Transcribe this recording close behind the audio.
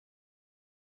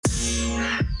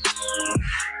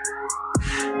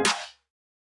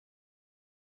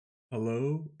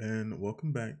Hello and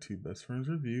welcome back to Best Friends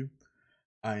Review.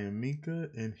 I am Mika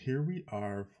and here we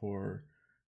are for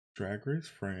Drag Race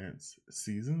France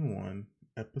Season 1,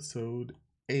 Episode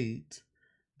 8,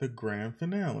 the grand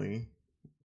finale.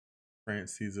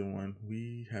 France Season 1.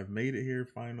 We have made it here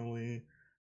finally.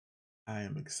 I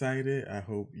am excited. I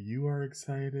hope you are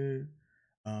excited.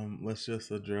 Let's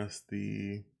just address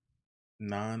the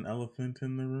non-elephant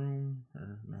in the room,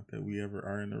 or not that we ever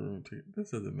are in the room too. This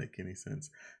doesn't make any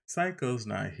sense. Psycho's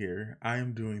not here. I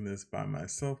am doing this by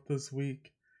myself this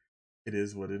week. It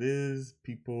is what it is.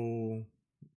 People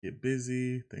get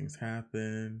busy, things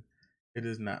happen. It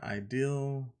is not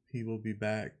ideal. He will be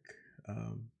back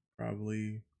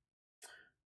probably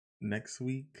next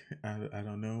week. I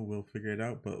don't know. We'll figure it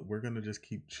out, but we're gonna just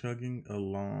keep chugging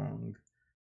along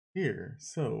here.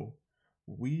 So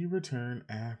we return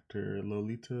after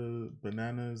Lolita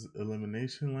Banana's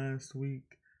elimination last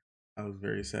week. I was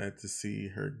very sad to see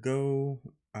her go.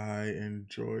 I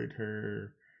enjoyed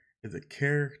her as a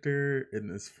character in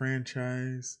this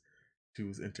franchise. She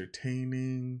was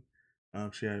entertaining.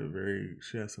 She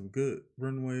had some good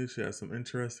runways. She had some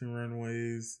interesting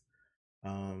runways.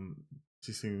 Um,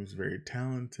 she seems very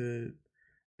talented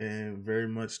and very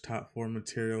much top four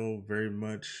material. Very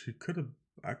much she could have.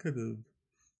 I could have.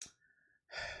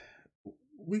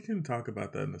 We can talk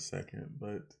about that in a second,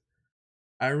 but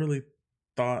I really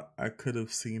thought I could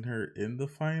have seen her in the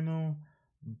final,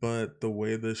 but the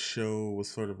way the show was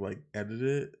sort of like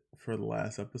edited for the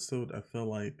last episode, I feel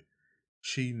like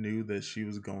she knew that she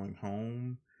was going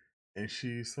home and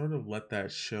she sort of let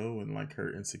that show and like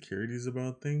her insecurities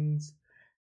about things.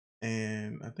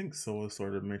 And I think Soa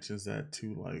sort of mentions that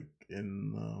too, like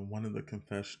in one of the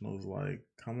confessionals, like,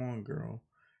 come on, girl.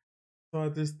 So I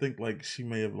just think like she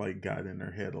may have like got in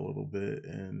her head a little bit,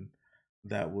 and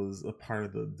that was a part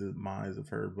of the demise of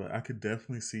her. But I could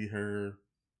definitely see her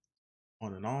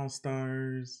on an All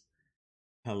Stars.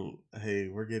 Hey,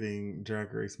 we're getting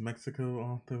Drag Race Mexico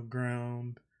off the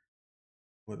ground.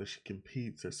 Whether she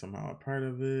competes or somehow a part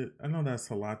of it, I know that's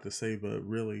a lot to say, but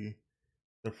really,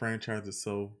 the franchise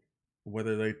itself,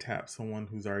 whether they tap someone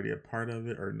who's already a part of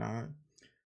it or not,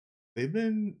 they've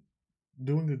been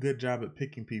doing a good job at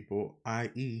picking people,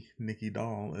 i.e., Nikki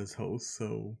Doll as host.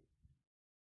 So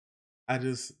I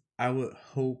would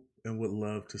hope and would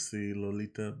love to see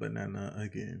Lolita Banana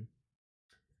again.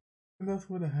 And that's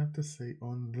what I have to say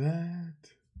on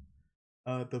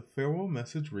that. The farewell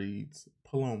message reads,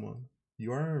 Paloma,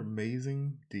 you are an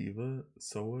amazing diva.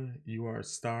 Soa, you are a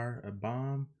star, a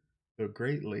bomb, the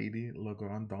great lady, La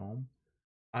Grande Dame.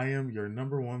 I am your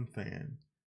number one fan.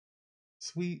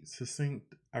 Sweet,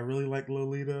 succinct. I really like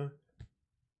Lolita,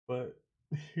 but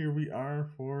here we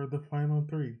are for the final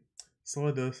three.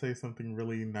 Sola does say something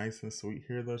really nice and sweet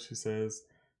here, though. She says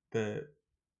that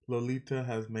Lolita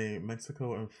has made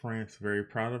Mexico and France very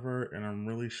proud of her, and I'm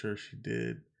really sure she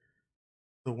did.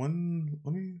 Let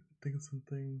me think of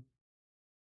something.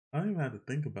 I don't even have to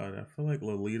think about it. I feel like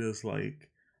Lolita's like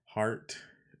heart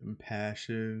and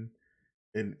passion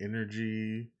and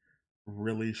energy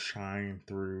really shine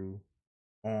through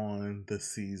on the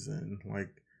season.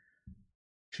 Like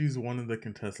she's one of the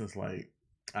contestants like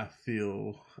I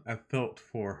felt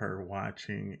for her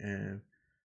watching, and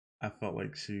I felt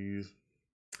like she's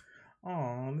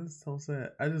oh, this is so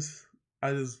sad. I just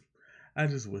I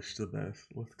just wish the best.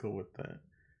 Let's go with that.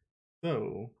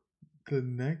 So the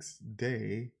next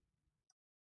day,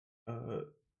 uh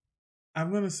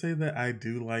I'm gonna say that I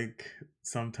do like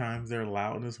sometimes their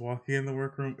loudness walking in the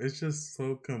workroom. It's just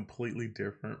so completely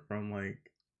different from like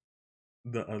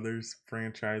the others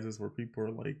franchises where people are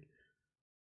like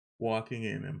walking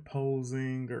in and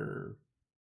posing, or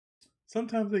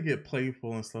sometimes they get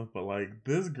playful and stuff, but like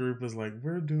this group is like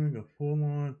we're doing a full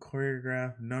on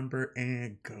choreographed number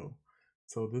and go.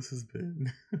 So this has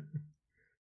been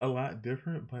a lot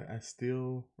different, but I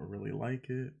still really like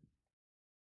it.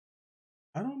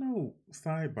 I don't know,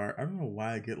 sidebar, I don't know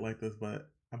why I get like this, but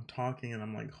I'm talking and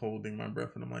I'm like holding my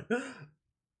breath and I'm like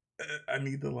I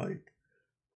need to like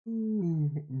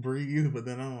breathe, but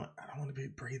then I'm like I don't want to be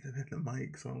breathing in the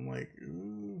mic, so I'm like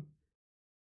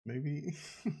maybe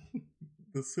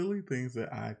the silly things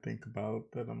that I think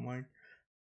about that I'm like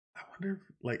I wonder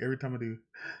if, like every time I do,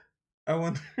 I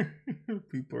wonder if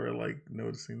people are like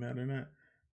noticing that or not.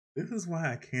 This is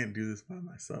why I can't do this by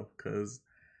myself, because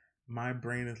my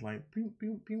brain is like boom,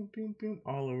 boom, boom, boom, boom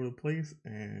all over the place,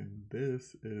 and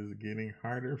this is getting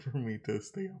harder for me to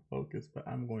stay on focus. But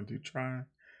I'm going to try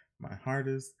my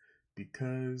hardest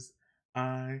because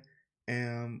I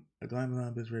am a glam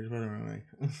bitch ready for the runway.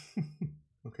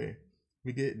 Okay,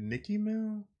 we get Nikki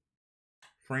Mail,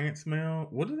 France Mail.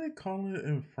 What do they call it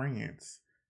in France?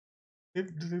 Do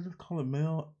they just call it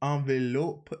mail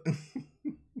envelope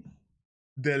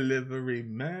delivery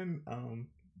man?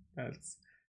 That's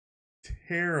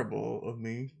terrible of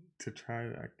me to try.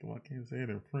 Well, I can't say it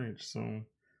in French, so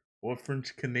or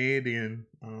French Canadian.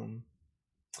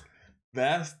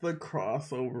 That's the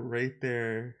crossover right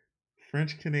there.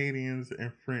 French Canadians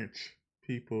and French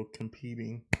people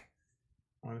competing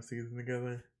on a season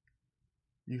together.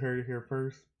 You heard it here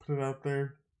first. Put it out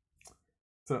there.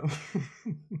 So,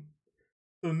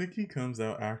 so Nikki comes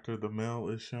out after the mail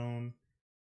is shown,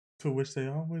 to which they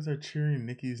always are cheering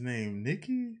Nikki's name.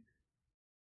 Nikki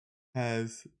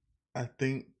has, I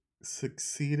think,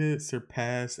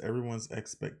 surpassed everyone's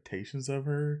expectations of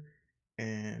her,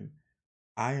 and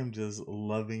I am just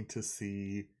loving to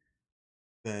see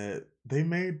that they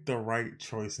made the right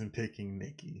choice in picking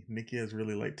Nikki. Nikki has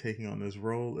really like taking on this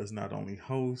role as not only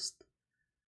host,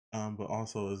 but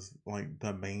also as like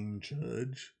the main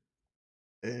judge.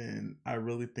 And I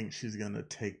really think she's gonna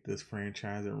take this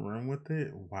franchise and run with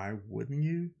it. Why wouldn't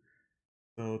you?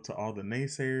 So to all the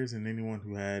naysayers and anyone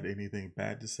who had anything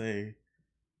bad to say,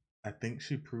 I think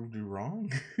she proved you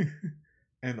wrong.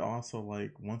 And also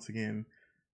like once again,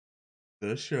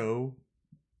 the show,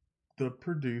 the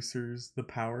producers, the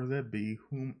powers that be,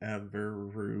 whomever,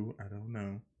 Rue, I don't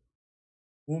know,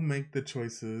 we'll make the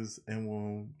choices and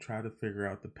we'll try to figure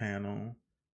out the panel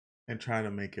and try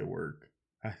to make it work.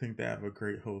 I think they have a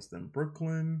great host in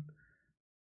Brooklyn.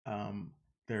 Um,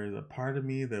 there's a part of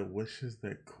me that wishes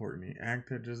that Courtney Act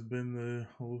had just been the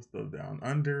host of Down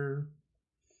Under.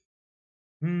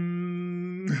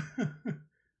 Hmm.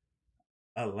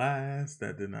 Alas,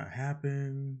 that did not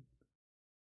happen.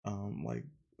 Like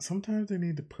sometimes they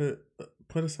need to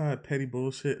put aside petty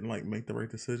bullshit and like make the right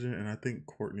decision. And I think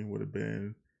Courtney would have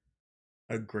been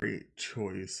a great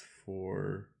choice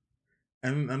for.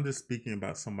 And I'm just speaking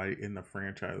about somebody in the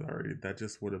franchise already. That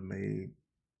just would have made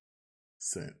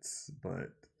sense.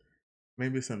 But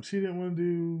maybe something she didn't want to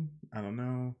do. I don't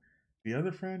know. The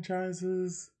other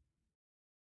franchises,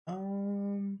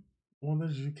 um, well,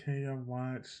 there's UK I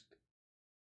watched.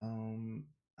 Um,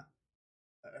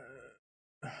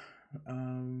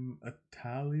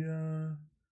 Italia.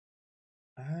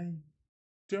 I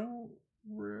don't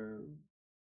remember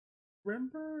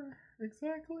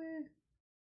exactly.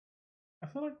 I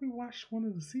feel like we watched one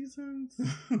of the seasons.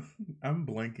 I'm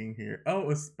blanking here. Oh,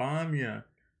 Espana.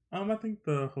 I think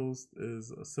the host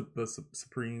is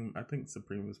Supreme. I think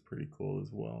Supreme is pretty cool as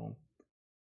well.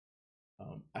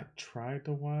 I tried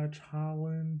to watch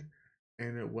Holland,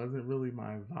 and it wasn't really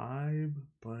my vibe.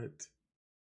 But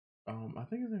I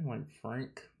think his name like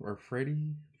Frank or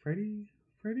Freddie,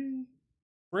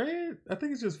 Fred. I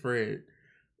think it's just Fred.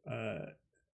 Uh,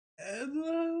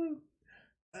 and,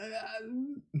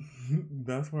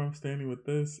 that's where I'm standing with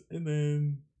this. And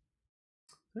then,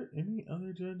 is there any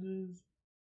other judges?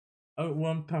 Oh,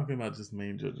 well, I'm talking about just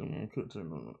main judge.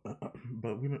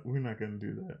 But we're not gonna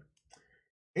do that.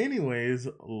 Anyways,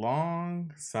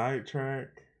 long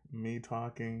sidetrack. Me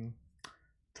talking.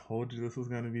 Told you this was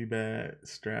gonna be bad.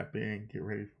 Strap in. Get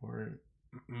ready for it.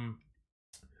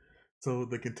 So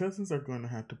the contestants are going to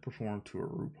have to perform to a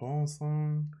RuPaul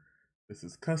song. This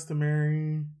is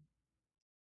customary.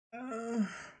 Uh,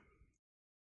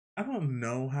 I don't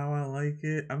know how I like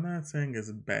it. I'm not saying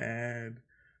it's bad,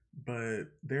 but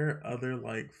there are other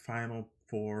like final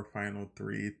four, final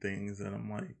three things that I'm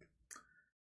like,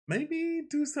 maybe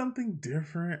do something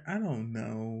different. I don't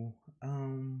know.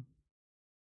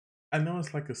 I know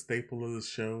it's like a staple of the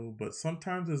show, but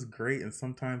sometimes it's great and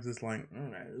sometimes it's like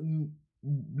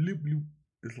bloop bloop.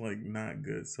 It's like not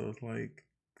good. So it's like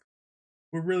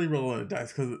we're really rolling the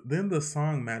dice because then the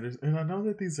song matters. And I know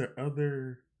that these are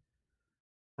other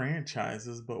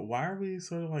franchises, but why are we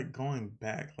sort of like going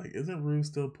back? Like, isn't Rue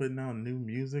still putting out new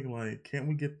music? Like, can't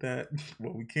we get that?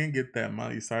 Well, we can't get that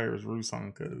Miley Cyrus Rue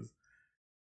song because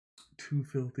too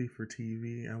filthy for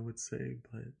TV, I would say.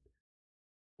 But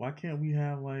why can't we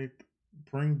have like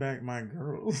Bring Back My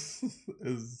Girls?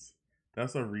 Is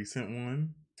that's a recent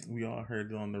one. We all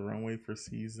heard it on the runway for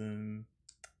season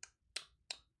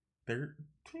 13,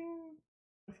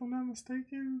 if I'm not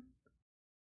mistaken.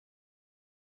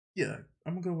 Yeah,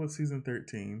 I'm gonna go with season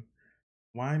 13.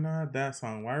 Why not that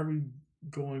song? Why are we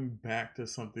going back to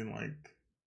something like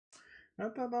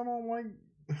not that I don't like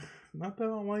not that I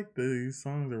don't like these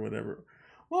songs or whatever.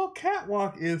 Well,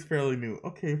 Catwalk is fairly new.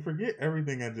 Okay, forget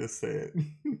everything I just said.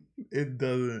 It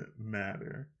doesn't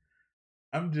matter.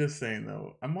 I'm just saying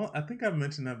though. I think I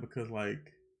mentioned that because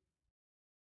like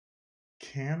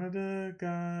Canada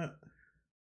got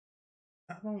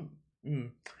I don't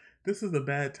mm, this is a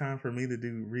bad time for me to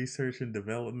do research and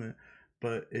development.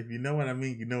 But if you know what I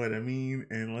mean, you know what I mean.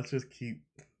 And let's just keep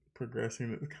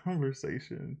progressing this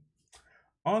conversation.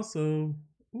 Also,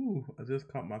 ooh, I just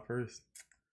caught my first.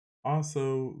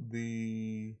 Also,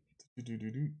 they'll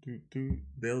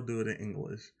do it in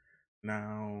English.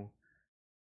 Now,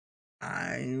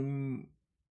 I'm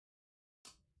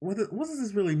what does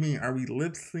this really mean? Are we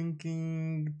lip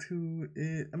syncing to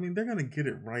it? I mean, they're gonna get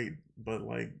it right, but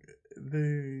like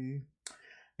they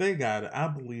got it. I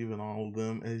believe in all of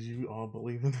them, as you all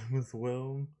believe in them as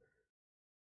well.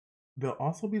 They'll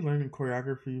also be learning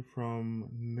choreography from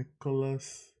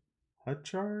Nicholas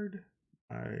Hutchard.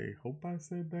 I hope I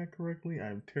said that correctly.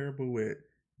 I'm terrible with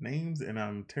names and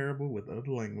I'm terrible with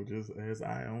other languages as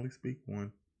I only speak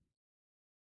one.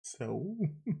 So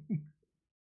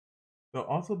they'll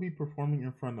also be performing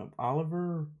in front of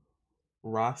Oliver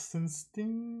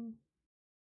Rosenstein.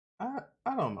 I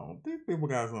don't know. These people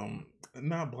got some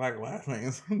not black last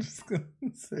names. I'm just gonna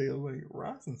say like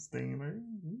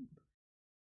Rosenstein.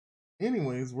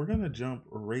 Anyways, we're gonna jump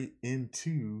right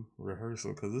into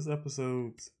rehearsal because this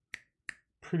episode's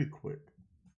pretty quick.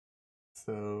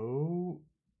 So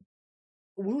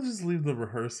we'll just leave the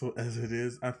rehearsal as it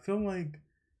is. I feel like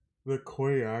the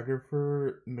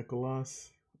choreographer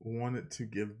Nicholas wanted to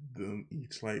give them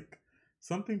each like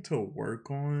something to work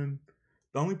on.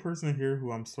 The only person here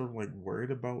who I'm sort of like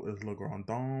worried about is Le Grand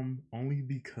Dame, only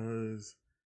because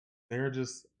they're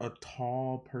just a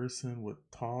tall person with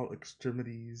tall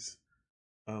extremities,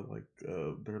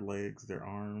 their legs, their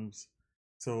arms.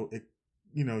 So it,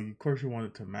 of course, you want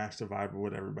it to match the vibe of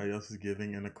what everybody else is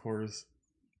giving, and of course,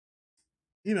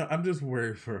 I'm just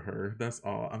worried for her. That's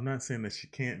all. I'm not saying that she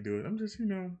can't do it. I'm just,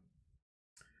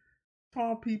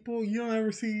 tall people. You don't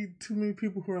ever see too many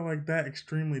people who are like that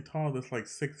extremely tall. That's like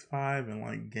 6'5" and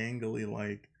like gangly,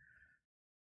 like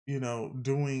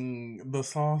doing the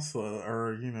salsa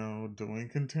or doing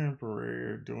contemporary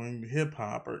or doing hip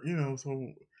hop or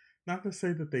So, not to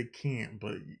say that they can't,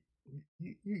 but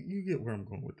you get where I'm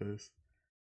going with this.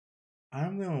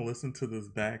 I'm gonna listen to this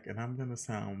back and I'm gonna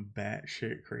sound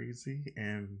batshit crazy,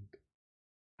 and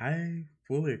I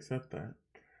fully accept that.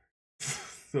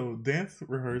 So dance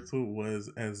rehearsal was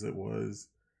as it was.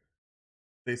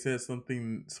 They said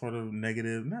something sort of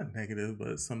negative, not negative,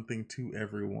 but something to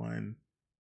everyone.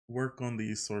 Work on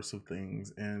these sorts of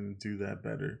things and do that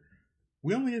better.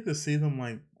 We only get to see them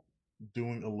like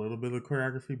doing a little bit of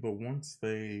choreography, but once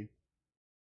they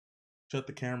shut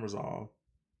the cameras off,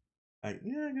 like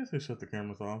yeah, I guess they shut the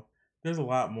cameras off. There's a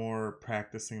lot more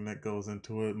practicing that goes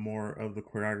into it. More of the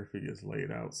choreography is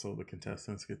laid out, so the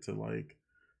contestants get to like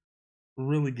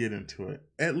really get into it.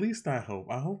 At least I hope.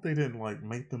 I hope they didn't like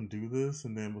make them do this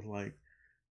and then was like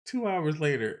 2 hours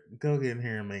later, go get in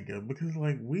hair and makeup, because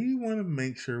like we want to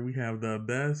make sure we have the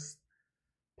best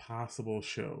possible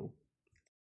show.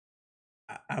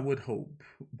 I would hope,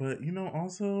 but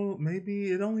also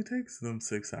maybe it only takes them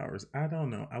 6 hours. I don't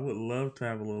know. I would love to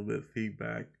have a little bit of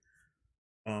feedback,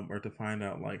 or to find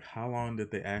out like how long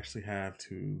did they actually have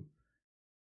to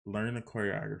learn the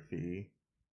choreography,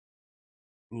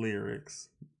 lyrics,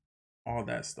 all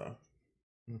that stuff.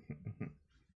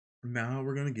 Now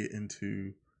we're gonna get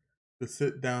into the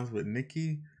sit downs with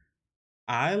Nikki.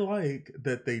 I like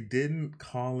that they didn't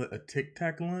call it a Tic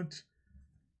Tac lunch.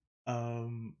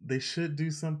 They should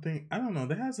do something. I don't know.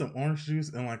 They had some orange juice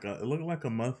and like it looked like a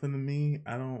muffin to me.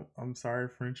 I'm sorry,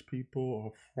 French people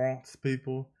or France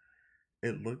people.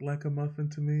 It looked like a muffin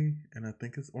to me, and I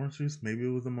think it's orange juice. Maybe it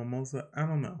was a mimosa. I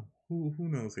don't know. Who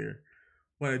knows here?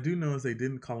 What I do know is they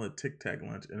didn't call it Tic Tac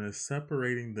lunch, and it's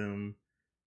separating them.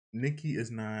 Nikki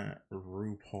is not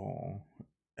RuPaul.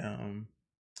 Um,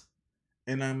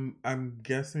 and I'm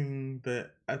guessing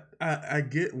that I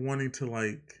get wanting to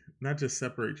like not just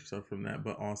separate yourself from that,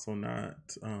 but also not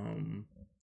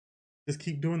just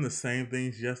keep doing the same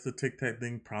things. Yes, the Tic Tac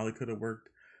thing probably could have worked,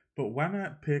 but why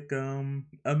not pick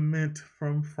a mint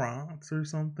from France or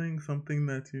something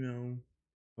that's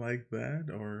like that,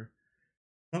 or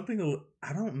something.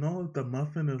 I don't know if the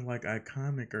muffin is like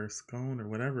iconic or scone or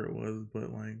whatever it was,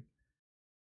 but like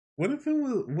what if it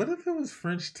was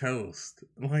French toast?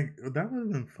 Like that would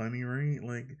have been funny, right?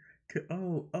 Like,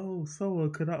 so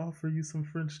could I offer you some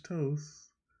French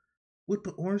toast with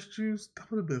the orange juice? That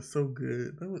would have been so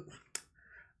good.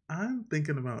 I'm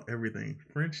thinking about everything.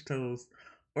 French toast,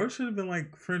 or it should have been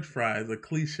like French fries, a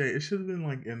cliche. It should have been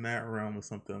like in that realm or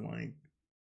something like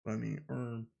funny,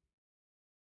 or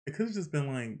it could have just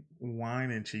been like wine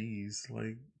and cheese.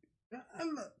 Like,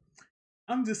 I'm not,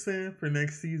 I'm just saying for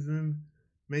next season,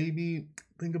 maybe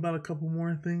think about a couple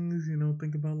more things.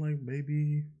 Think about like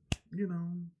maybe, you know,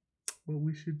 what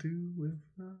we should do with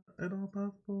at all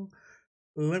possible.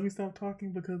 let me stop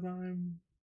talking because I'm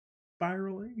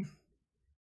spiraling.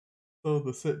 So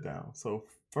the sit down. So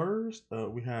first,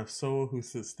 we have Soa who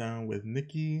sits down with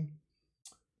Nikki.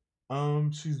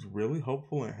 She's really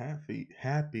hopeful and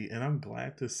happy, and I'm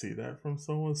glad to see that from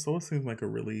Soa. Soa seems like a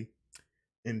really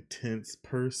intense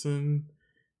person,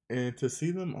 and to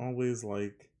see them always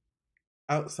like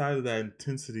outside of that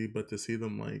intensity, but to see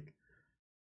them like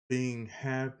being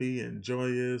happy and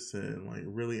joyous and like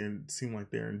really and seem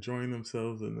like they're enjoying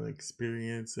themselves and the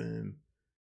experience, and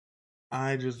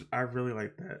I really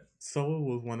like that. Soa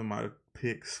was one of my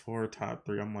picks for top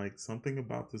three. I'm like, something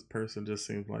about this person just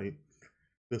seems like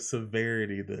the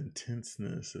severity, the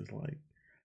intenseness is like,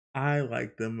 I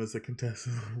like them as a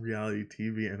contestant on reality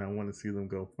TV, and I want to see them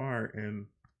go far. And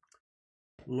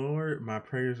Lord, my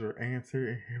prayers were answered,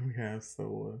 and here we have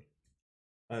Soa.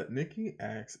 Nikki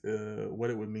asks what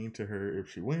it would mean to her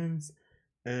if she wins,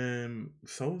 and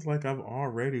Soa's like, I've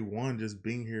already won just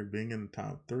being here, being in the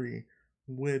top three,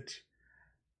 which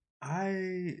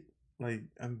I like.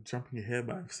 I'm jumping ahead,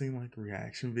 but I've seen like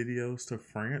reaction videos to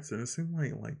France, and it seems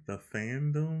like the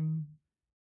fandom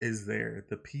is there.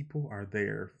 The people are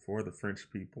there for the French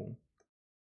people.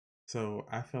 So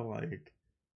I feel like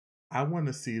I want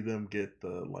to see them get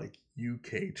the like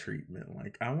UK treatment.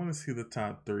 Like I want to see the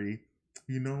top three.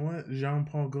 You know what, Jean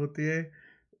Paul Gaultier?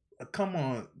 Come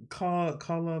on,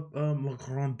 call up Le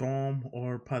Grand Dame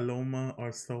or Paloma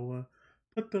or Soa.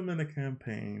 Put them in a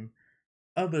campaign.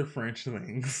 Other French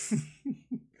things.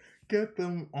 Get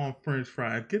them on French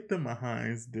fries. Get them a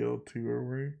Heinz deal too, or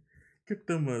right? Get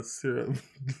them a syrup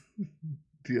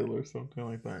deal or something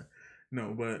like that.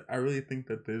 No, but I really think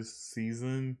that this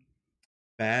season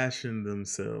fashioned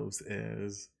themselves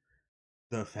as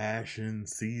the fashion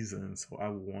season. So I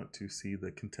want to see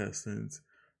the contestants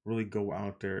really go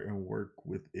out there and work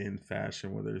within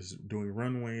fashion, whether it's doing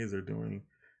runways or doing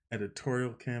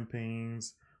editorial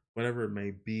campaigns, whatever it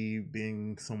may be,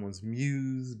 being someone's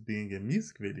muse, being in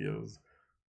music videos.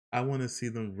 I want to see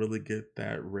them really get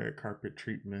that red carpet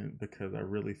treatment because I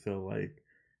really feel like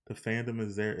the fandom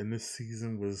is there, and this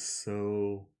season was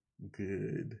so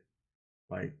good.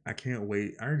 Like I can't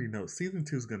wait. I already know season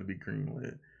two is gonna be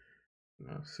greenlit.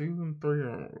 Season three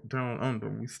are down under.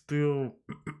 We still,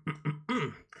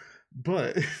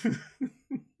 but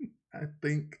I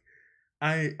think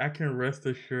I can rest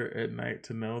assured at night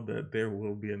to know that there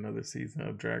will be another season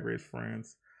of Drag Race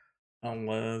France,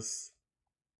 unless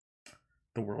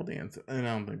the world ends, and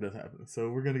I don't think that's happening. So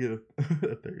we're gonna get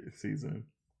a third season.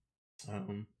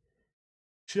 Um,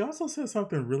 she also said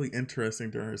something really interesting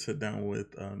during her sit down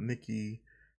with Nikki,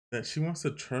 that she wants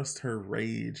to trust her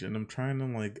rage, and I'm trying to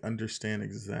like understand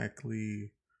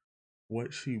exactly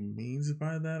what she means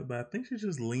by that, but I think she's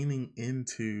just leaning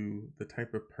into the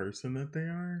type of person that they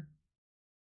are.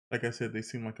 Like I said, they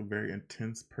seem like a very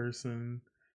intense person,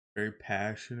 very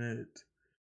passionate.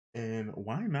 And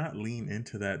why not lean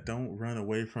into that? Don't run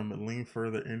away from it, lean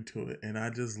further into it. And I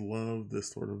just love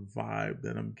this sort of vibe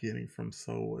that I'm getting from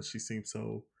Soa. She seems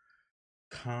so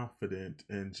confident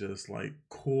and just like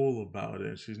cool about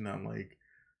it. She's not like,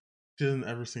 she doesn't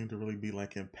ever seem to really be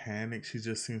like in panic. She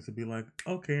just seems to be like,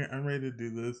 okay, I'm ready to do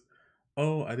this.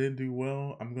 Oh, I didn't do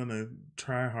well. I'm gonna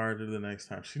try harder the next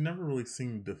time. She never really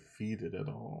seemed defeated at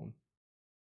all.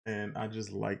 And I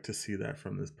just like to see that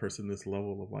from this person, this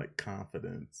level of like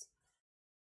confidence.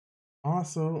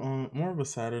 Also, more of a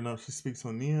sadder note, she speaks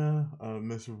on Nia,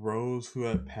 Miss Rose, who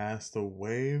had passed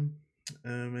away.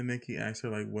 And Nikki asked her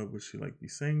like, what would she like be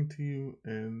saying to you?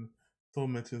 And Soul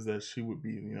mentions that she would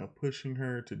be, pushing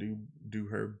her to do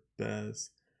her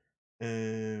best.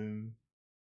 And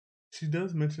she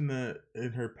does mention that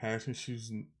in her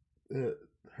passion, uh,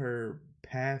 her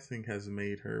passing has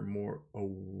made her more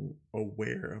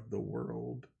aware of the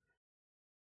world.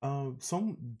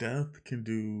 Some death can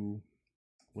do.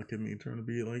 Look at me trying to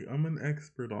be like I'm an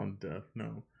expert on death.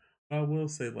 No, I will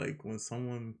say like when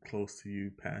someone close to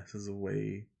you passes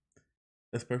away,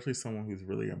 especially someone who's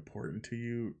really important to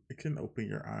you, it can open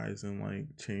your eyes and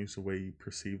like change the way you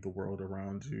perceive the world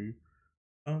around you.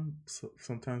 So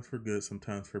sometimes for good,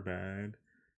 sometimes for bad.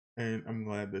 And I'm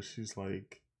glad that she's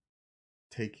like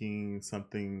taking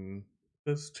something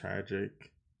that's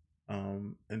tragic,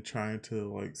 and trying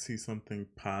to like see something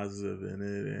positive in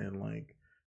it and like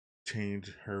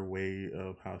change her way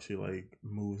of how she like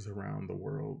moves around the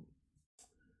world.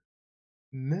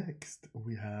 Next,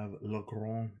 we have Le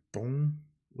Grand Dome.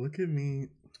 Look at me.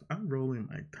 I'm rolling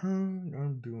my tongue.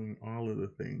 I'm doing all of the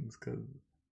things because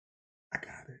I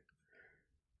got it.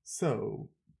 So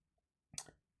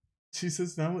she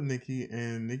sits down with Nikki,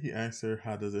 and Nikki asks her,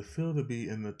 how does it feel to be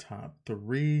in the top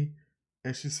three?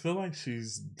 and she's feel like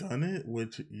she's done it,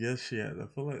 which yes, she has. I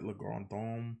feel like Le Grand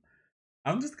Dame.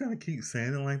 I'm just gonna keep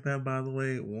saying it like that. By the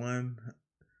way, one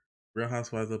Real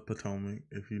Housewives of Potomac.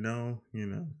 If you know, you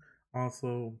know.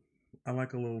 Also, I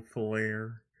like a little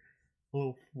flair, a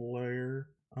little flair.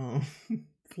 Um,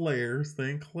 Flair,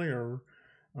 saying Claire.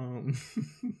 Um,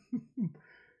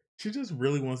 she just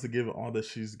really wants to give it all that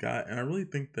she's got, and I really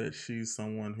think that she's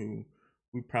someone who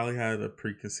we probably had a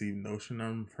preconceived notion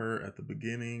of her at the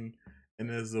beginning,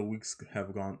 and as the weeks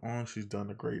have gone on, she's done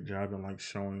a great job in like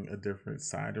showing a different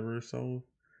side of herself,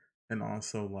 and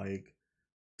also like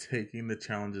taking the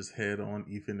challenges head on,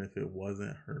 even if it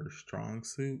wasn't her strong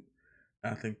suit.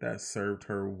 I think that served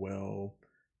her well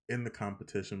in the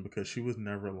competition because she was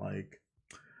never like,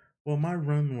 well, my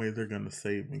runways are gonna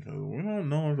save me because we don't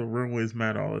know if the runways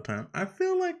matter all the time. I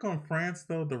feel like on France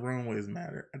though, the runways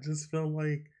matter. I just feel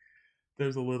like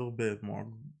there's a little bit more,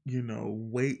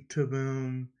 weight to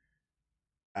them.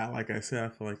 Like I said, I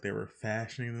feel like they were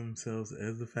fashioning themselves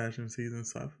as the fashion season,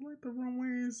 so I feel like the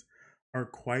runways are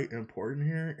quite important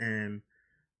here. And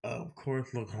of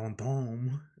course, Le Grand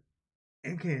Dame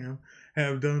and Cam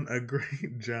have done a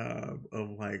great job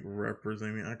of like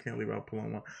representing. I can't leave out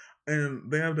Paloma,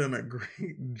 and they have done a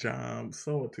great job.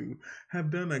 So too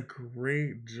have done a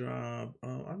great job.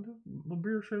 I'm just the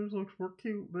beer shoes looks were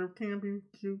cute. They can be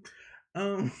cute.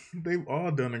 They've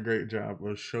all done a great job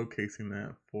of showcasing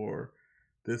that for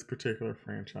this particular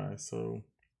franchise. So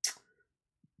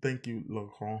thank you, Le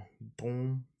Grand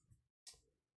Dome.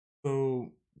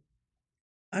 So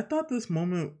I thought this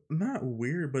moment not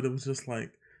weird, but it was just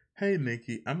like, "Hey,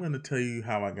 Nikki, I'm gonna tell you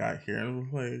how I got here," and I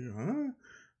was like, "Huh?"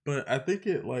 But I think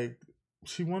it like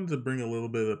she wanted to bring a little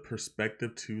bit of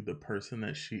perspective to the person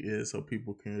that she is, so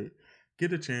people can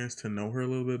get a chance to know her a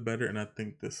little bit better. And I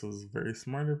think this was very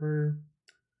smart of her.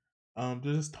 To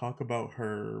just talk about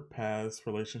her past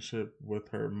relationship with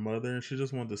her mother, and she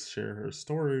just wanted to share her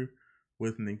story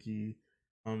with Nikki,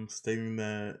 stating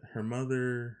that her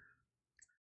mother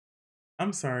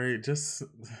I'm sorry, just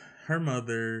her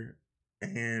mother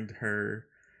and her.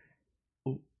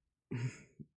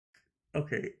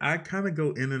 Okay, I kind of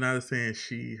go in and out of saying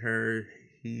she, her,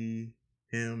 he,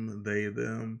 him, they,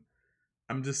 them.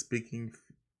 I'm just speaking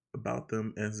about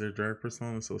them as their drag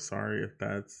persona, so sorry if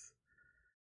that's.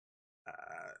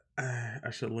 I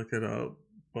should look it up,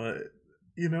 but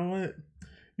you know what?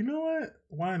 You know what?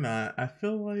 Why not? I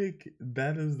feel like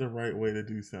that is the right way to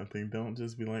do something. Don't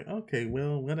just be like, okay,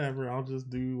 well, whatever, I'll just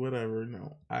do whatever.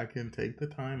 No, I can take the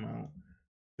time out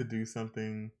to do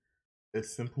something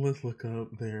as simple as look up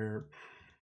their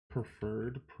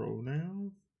preferred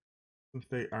pronouns since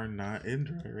they are not in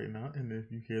drag right now. And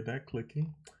if you hear that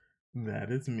clicking,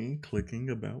 that is me clicking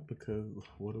about because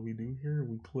what do we do here?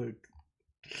 We click.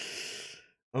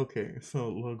 Okay, so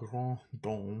Le Grand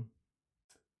Dome,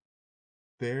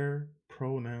 their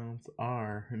pronouns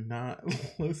are not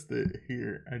listed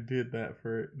here. I did that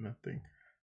for nothing.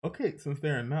 Okay, since they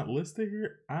are not listed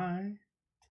here, I'm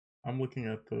looking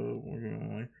at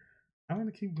the. I'm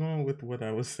gonna keep going with what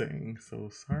I was saying. So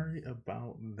sorry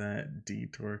about that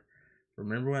detour.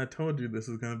 Remember what I told you? This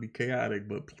is gonna be chaotic,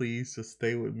 but please just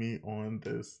stay with me on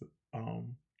this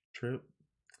trip.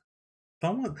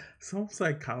 Some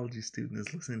psychology student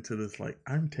is listening to this like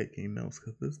I'm taking notes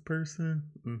because this person,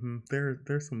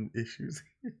 there's some issues.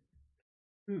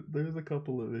 There's a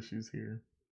couple of issues here.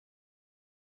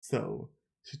 So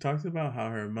she talks about how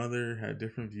her mother had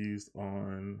different views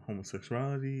on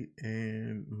homosexuality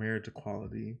and marriage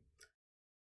equality.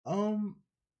 Um,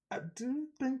 I do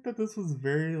think that this was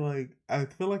very like I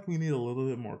feel like we need a little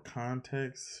bit more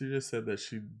context. She just said that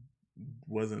she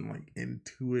wasn't like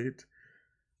into it.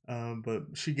 But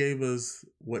she gave us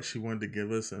what she wanted to give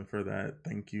us, and for that,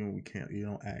 thank you. And you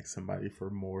don't ask somebody for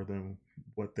more than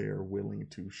what they are willing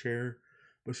to share.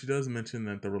 But she does mention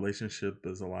that the relationship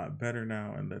is a lot better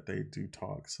now and that they do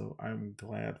talk. So I'm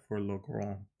glad for Le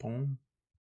Grand Dome.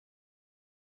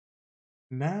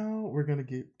 Now we're gonna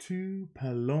get to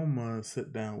Paloma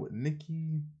sit down with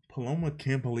Nikki. Paloma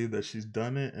can't believe that she's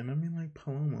done it, and I mean, like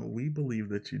Paloma, we believe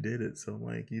that you did it, so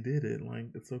like you did it, like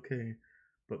it's okay.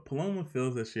 But Paloma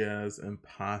feels that she has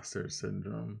imposter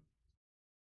syndrome.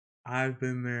 I've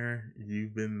been there,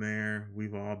 you've been there,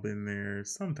 we've all been there.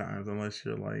 Sometimes, unless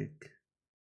you're like,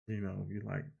 you're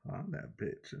like, oh, I'm that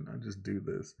bitch, and I just do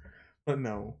this. But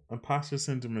no, imposter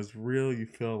syndrome is real. You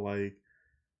feel like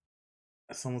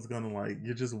someone's gonna like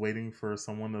you're just waiting for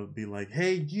someone to be like,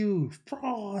 hey, you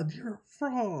fraud, you're a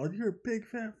fraud, you're a big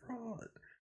fat fraud.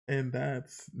 And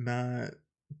that's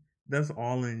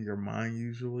all in your mind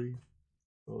usually.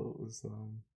 So it was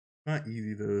not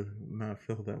easy to not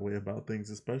feel that way about things,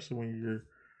 especially when you're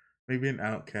maybe an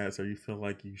outcast, or you feel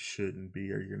like you shouldn't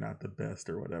be, or you're not the best,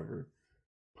 or whatever.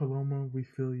 Paloma, we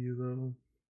feel you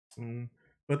though.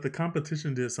 But the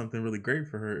competition did something really great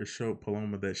for her. It showed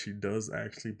Paloma that she does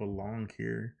actually belong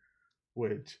here,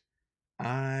 which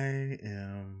I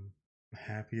am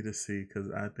happy to see because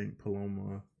I think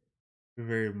Paloma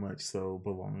very much so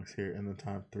belongs here in the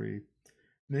top three.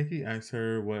 Nikki asked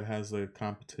her what has the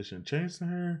competition changed to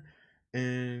her,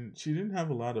 and she didn't have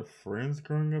a lot of friends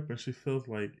growing up, and she feels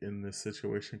like in this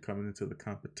situation coming into the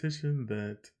competition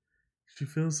that she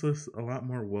feels us a lot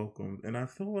more welcomed. And I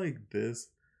feel like this,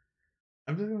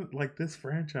 I'm just gonna, like this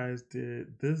franchise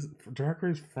did this Drag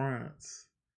Race France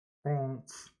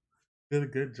did a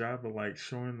good job of like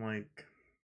showing like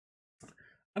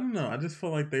I don't know. I just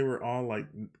felt like they were all like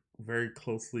very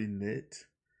closely knit.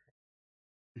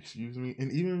 Excuse me.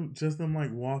 And even just them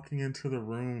like walking into the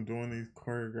room doing these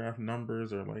choreographed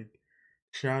numbers or like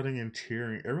shouting and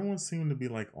cheering, everyone seemed to be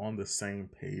like on the same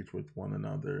page with one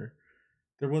another.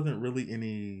 There wasn't really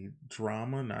any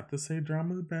drama. Not to say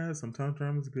drama is bad. Sometimes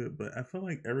drama is good, but I felt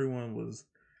like everyone was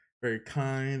very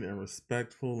kind and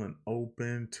respectful and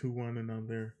open to one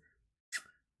another.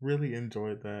 Really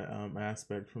enjoyed that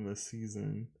aspect from the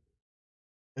season.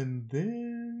 And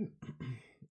then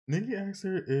Nikki asked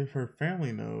her if her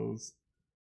family knows.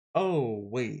 Oh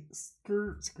wait,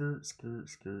 skirt, skirt, skirt,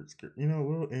 skirt, skirt. You know,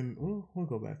 we'll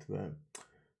go back to that.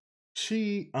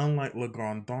 She, unlike La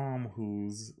Grande,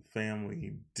 whose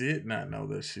family did not know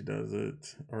that she does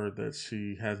it or that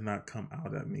she has not come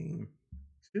out at me.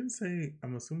 She didn't say.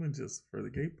 I'm assuming just for the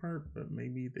gay part, but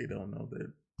maybe they don't know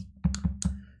that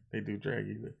they do drag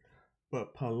either.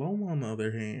 But Paloma, on the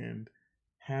other hand,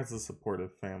 has a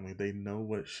supportive family. They know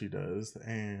what she does,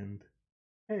 and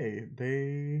hey,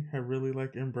 they have really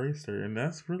like embraced her, and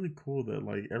that's really cool. That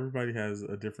like everybody has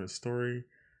a different story.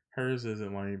 Hers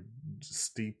isn't like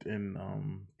steeped in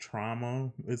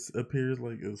trauma. It appears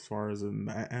like as far as in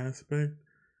that aspect,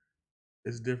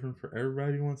 it's different for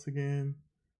everybody once again.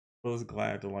 I was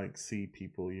glad to like see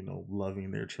people, you know,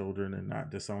 loving their children and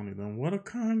not disowning them. What a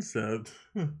concept!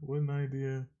 What an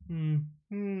idea.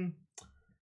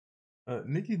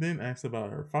 Nikki then asks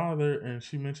about her father, and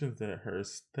she mentions that her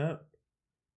step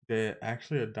dad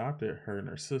actually adopted her and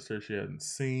her sister. She hadn't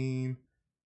seen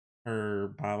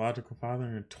her biological father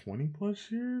in 20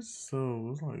 plus years, so it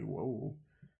was like, whoa.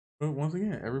 But once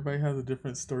again, everybody has a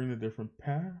different story and a different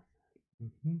path.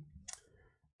 hmm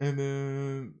And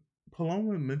then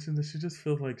Paloma mentioned that she just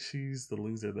feels like she's the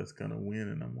loser that's gonna win,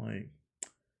 and I'm like,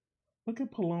 look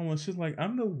at Paloma. She's like,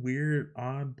 I'm the weird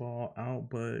oddball out,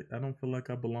 but I don't feel like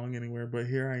I belong anywhere. But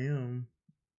here I am,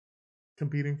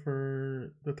 competing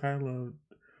for the title of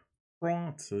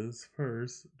France's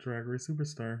first Drag Race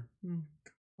Superstar.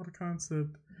 What a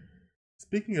concept.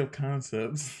 Speaking of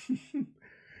concepts,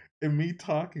 and me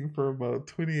talking for about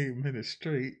 28 minutes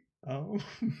straight, um,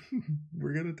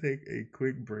 we're going to take a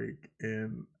quick break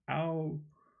and I'll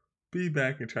be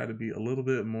back and try to be a little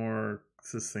bit more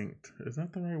succinct. Is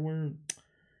that the right word?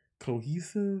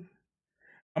 Cohesive?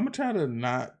 I'm going to try to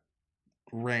not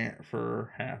rant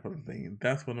for half of the thing.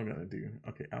 That's what I'm going to do.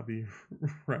 Okay, I'll be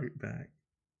right back.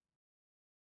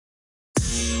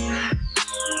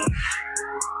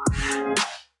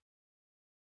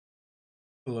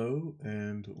 Hello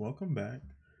and welcome back.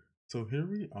 So here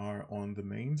we are on the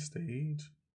main stage.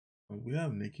 We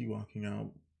have Nikki walking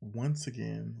out once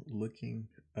again, looking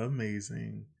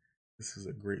amazing. This is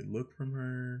a great look from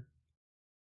her.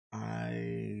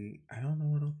 I don't know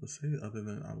what else to say other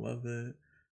than I love it.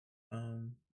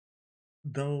 Um,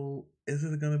 though, is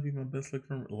it gonna be my best look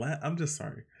from? I'm just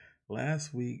sorry.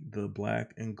 Last week, the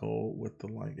black and gold with the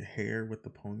like hair with the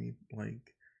pony,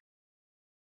 like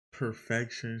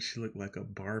perfection. She looked like a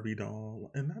Barbie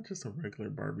doll, and not just a regular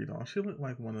Barbie doll. She looked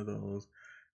like one of those.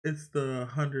 It's the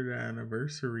 100th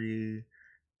anniversary,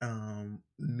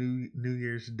 New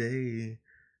Year's Day,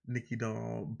 Nikki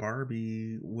doll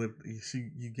Barbie with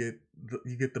you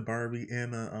get the Barbie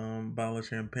and a bottle of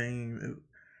champagne.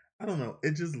 I don't know.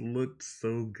 It just looked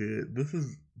so good.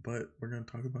 But we're gonna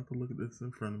talk about the look at this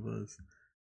in front of us.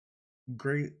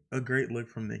 A great look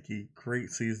from Nikki. Great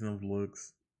season of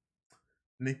looks.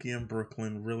 Nikki and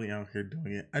Brooklyn really out here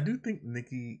doing it. I do think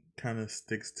Nikki kind of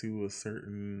sticks to a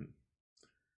certain.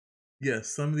 Yes,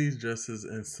 some of these dresses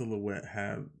and silhouette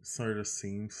have sort of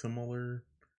seem similar,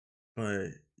 but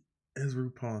as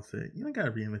RuPaul said, you don't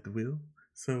gotta reinvent the wheel.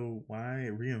 So why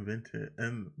reinvent it?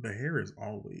 And the hair is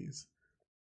always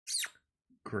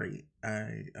great.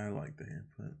 I like the hair,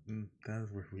 but that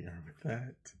is where we are with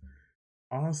that.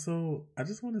 Also, I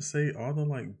just want to say all the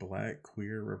like black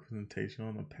queer representation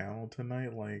on the panel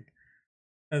tonight, like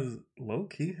Has low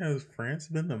key has France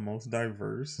been the most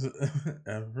diverse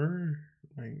ever?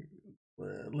 Like,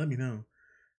 let me know.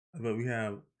 But we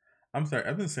have. I'm sorry,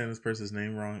 I've been saying this person's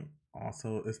name wrong.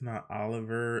 Also, it's not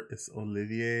Oliver. It's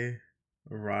Olivier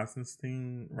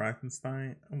Rosenstein.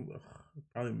 Rosenstein.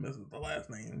 Probably misses the last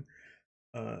name.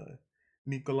 Uh,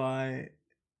 Nikolai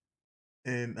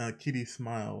and Kitty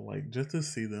Smile. Like just to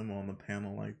see them on the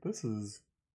panel, like this is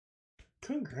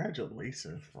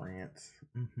congratulations, France.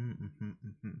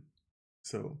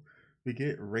 So we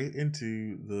get right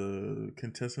into the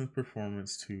contestant's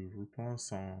performance to RuPaul's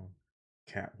song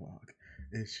Catwalk.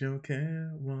 It's your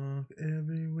catwalk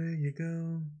everywhere you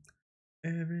go.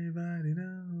 Everybody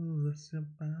knows it's your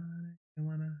body. You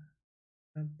wanna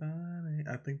a body.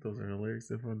 I think those are the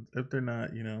lyrics. If they're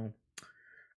not,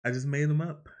 I just made them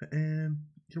up, and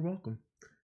you're welcome.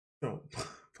 So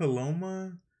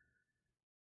Paloma,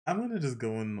 I'm gonna just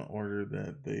go in the order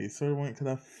that they sort of went because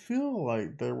I feel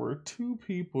like there were two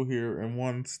people here and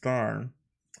one star.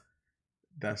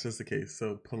 That's just the case.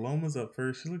 So Paloma's up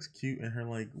first. She looks cute in her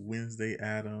like Wednesday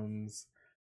Adams.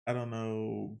 I don't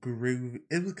know, groove.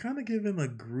 It was kind of giving a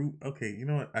group. Okay, you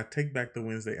know what? I take back the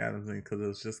Wednesday Adams thing because it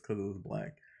was just because it was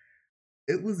black.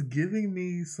 It was giving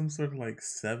me some sort of like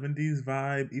 70s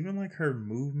vibe, even like her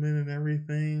movement and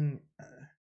everything.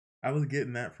 I was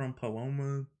getting that from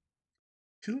Paloma.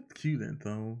 She looked cute in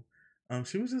though.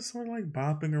 She was just sort of like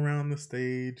bopping around the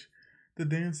stage. The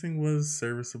dancing was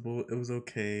serviceable. It was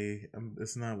okay.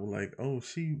 It's not like, oh,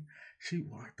 she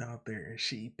walked out there and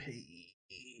she paid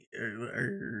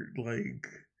or like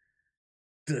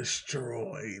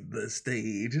destroyed the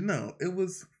stage. No, it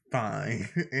was fine.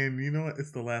 And you know what?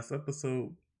 It's the last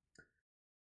episode.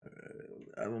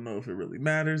 I don't know if it really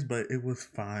matters, but it was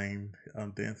fine.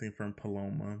 Dancing from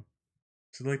Paloma.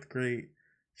 She looked great.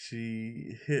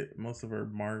 She hit most of her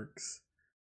marks.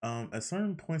 At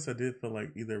certain points, I did feel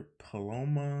like either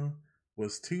Paloma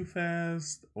was too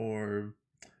fast or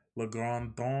La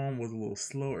Grande Dame was a little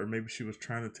slow, or maybe she was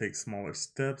trying to take smaller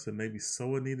steps, and maybe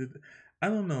Soa needed. I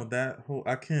don't know that whole.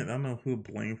 I don't know who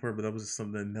to blame for it, but that was just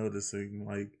something noticing.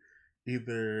 Like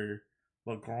either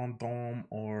La Grande Dame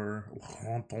or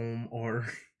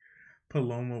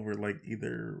Paloma were like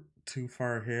either too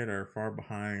far ahead or far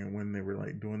behind when they were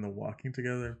like doing the walking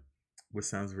together, which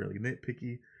sounds really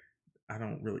nitpicky. I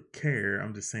don't really care.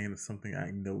 I'm just saying it's something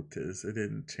I noticed. It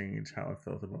didn't change how I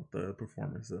felt about the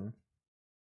performance though.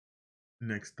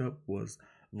 Next up was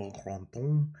La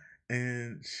Grande,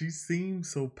 and she seemed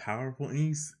so powerful.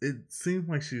 And it seemed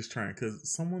like she was trying because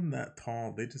someone that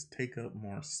tall, they just take up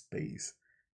more space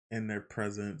in their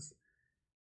presence.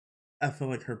 I feel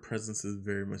like her presence is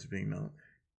very much being known.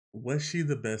 Was she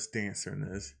the best dancer in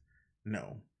this?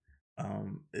 No.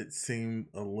 It seemed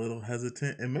a little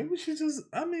hesitant, and maybe she just.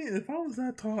 I mean, if I was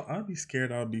that tall, I'd be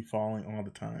scared I'd be falling all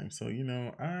the time. So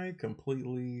I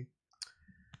completely.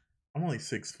 I'm only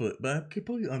 6 foot, but I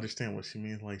completely understand what she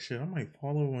means. Like, shit, I might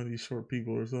follow one of these short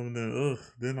people or something.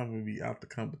 Then I'm gonna be out the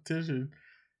competition.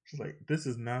 She's like, this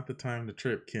is not the time to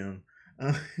trip, Kim.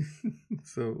 Uh,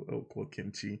 well,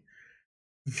 kimchi.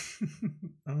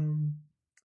 um,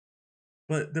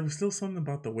 but there was still something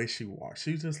about the way she walked.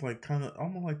 She was just like kind of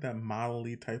almost like that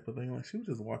model-y type of thing. Like she was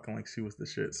just walking like she was the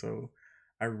shit. So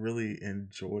I really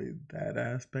enjoyed that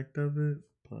aspect of it.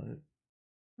 But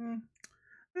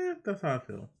that's how I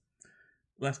feel.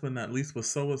 Last but not least was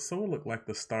Soa. Soa looked like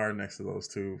the star next to those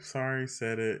two. Sorry,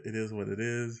 said it. It is what it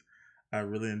is. I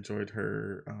really enjoyed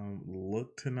her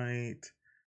look tonight.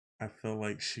 I felt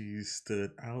like she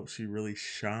stood out. She really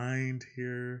shined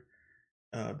here.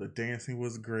 The dancing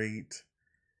was great.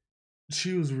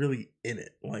 She was really in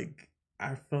it. Like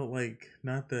I felt like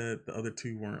not that the other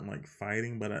two weren't like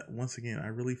fighting, but once again, I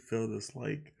really feel this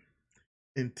like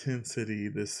intensity,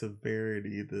 this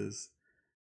severity, this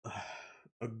uh,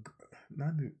 ag-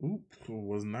 not oops,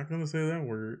 was not gonna say that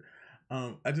word.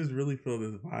 I just really feel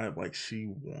this vibe like she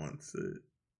wants it,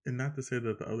 and not to say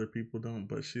that the other people don't,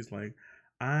 but she's like,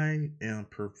 I am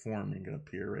performing up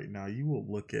here right now. You will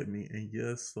look at me, and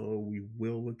yes, so we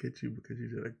will look at you because you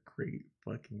did a great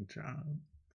fucking job.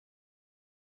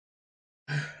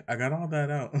 I got all that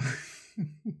out.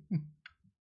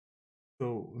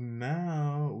 So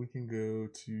now we can go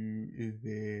to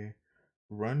the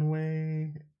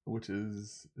runway, which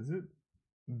is it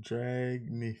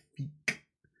Dragnifique?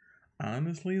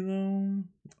 Honestly, though,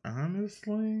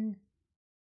 honestly,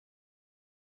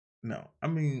 no. I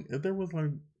mean, if there was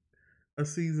like a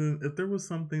season, if there was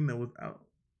something that was out,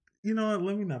 you know what?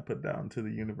 Let me not put down to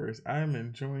the universe. I am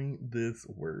enjoying this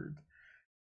word.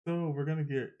 So we're gonna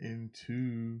get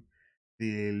into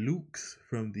the looks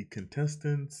from the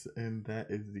contestants, and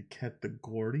that is the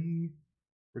category.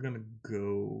 We're gonna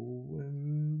go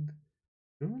and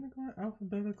do you want to go in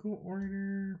alphabetical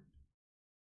order?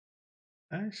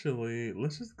 Actually,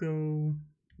 let's just go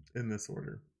in this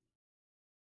order.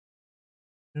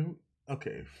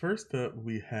 Okay, first up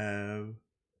we have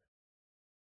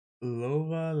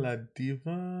Lova La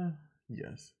Diva.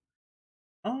 Yes.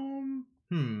 Um,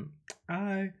 hmm.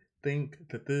 I think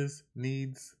that this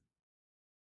needs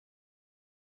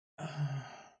uh,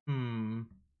 hmm.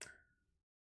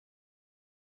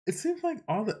 It seems like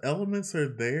all the elements are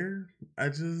there. I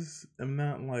just am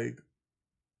not like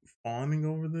fawning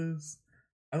over this.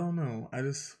 I don't know. I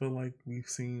just feel like we've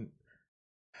seen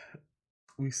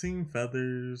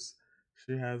feathers.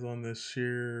 She has on this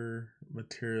sheer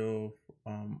material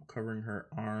covering her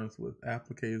arms with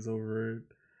appliques over it.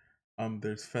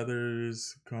 There's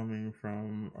feathers coming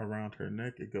from around her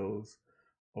neck. It goes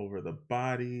over the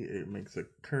body. It makes a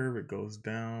curve. It goes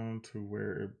down to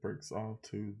where it breaks off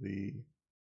to the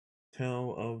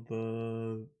tail of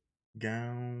the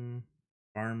gown,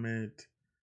 garment.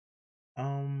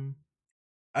 Um,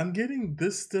 I'm getting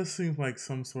this. Still seems like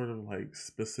some sort of like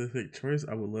specific choice.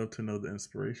 I would love to know the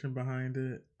inspiration behind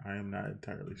it. I am not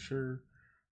entirely sure.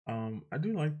 I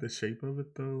do like the shape of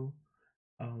it though.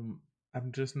 Um,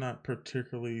 I'm just not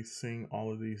particularly seeing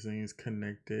all of these things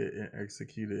connected and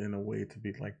executed in a way to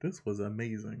be like this was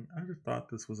amazing. I just thought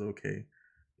this was okay,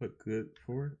 but good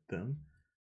for them.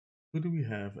 Who do we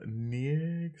have?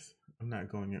 Next, I'm not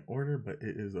going in order, but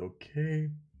it is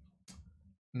okay.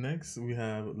 Next, we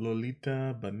have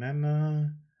Lolita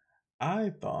Banana.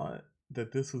 I thought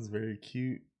that this was very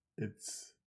cute.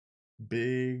 It's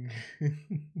big.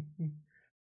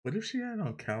 What if she had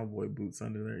on cowboy boots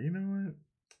under there? You know what?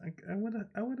 I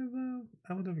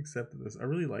would have accepted this. I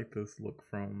really like this look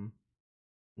from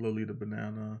Lolita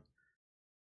Banana.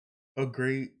 A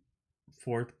great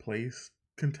fourth place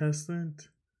contestant.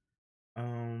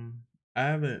 Um, I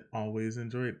haven't always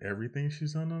enjoyed everything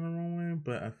she's done on the runway,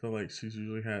 but I feel like she's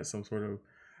usually had some sort of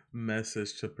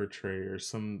message to portray or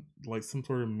some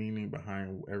sort of meaning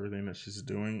behind everything that she's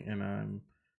doing, and I'm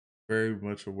very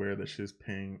much aware that she's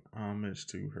paying homage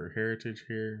to her heritage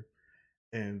here.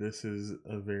 And this is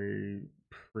a very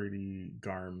pretty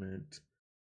garment.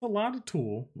 A lot of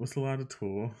tulle. It's a lot of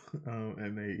tulle.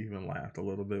 And they even laughed a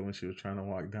little bit when she was trying to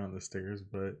walk down the stairs.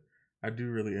 But I do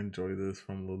really enjoy this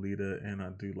from Lolita, and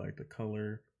I do like the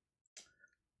color.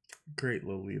 Great,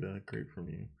 Lolita. Great from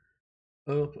you.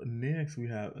 Up next, we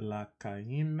have La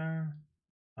Caina.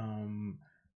 Um,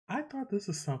 I thought this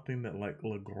is something that like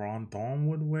Le Grand Dame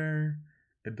would wear.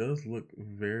 It does look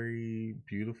very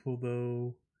beautiful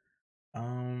though.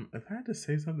 If I had to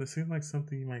say something, it seems like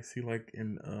something you might see like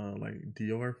in like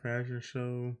Dior fashion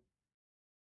show.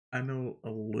 I know a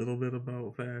little bit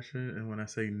about fashion, and when I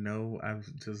say no, I'm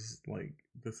just like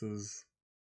this is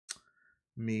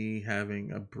me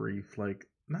having a brief like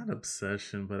not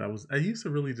obsession, but I used to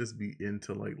really just be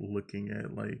into like looking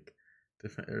at like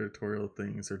different editorial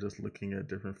things or just looking at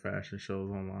different fashion shows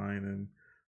online and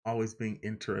always being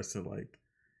interested like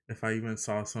if I even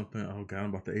saw something, oh god, I'm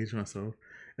about to age myself.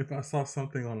 If I saw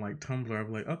something on like Tumblr, I'd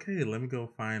be like, okay, let me go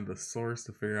find the source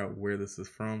to figure out where this is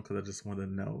from because I just want to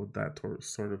know that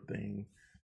sort of thing.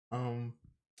 Um,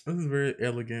 this is very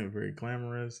elegant, very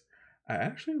glamorous. I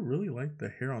actually really like the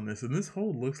hair on this, and this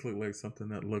whole looks like something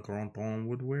that Le Grand Dame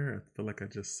would wear. I feel like I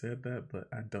just said that, but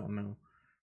I don't know.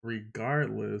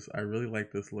 Regardless, I really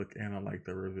like this look, and I like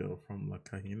the reveal from La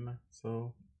Cajina.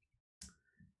 So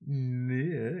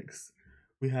next,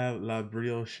 we have La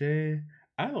Brioche.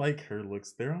 I like her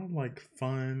looks. They're all like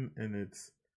fun, and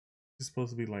it's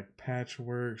supposed to be like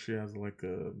patchwork. She has like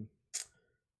a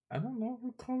I don't know if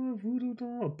we call it a voodoo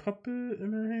doll, a puppet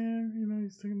in her hand. You know,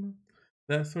 he's thinking about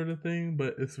that sort of thing.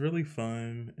 But it's really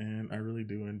fun, and I really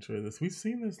do enjoy this. We've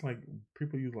seen this like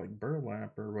people use like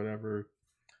burlap or whatever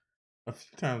a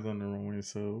few times on the runway.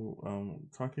 So,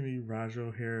 talking to you,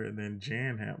 Rajo here, and then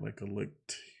Jan had like a look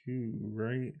too,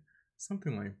 right?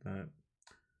 Something like that.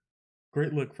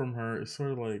 Great look from her. It's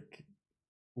sort of like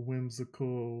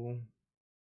whimsical.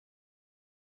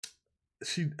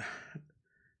 She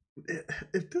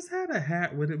if this had a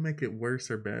hat, would it make it worse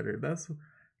or better? That's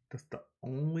the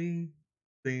only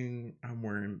thing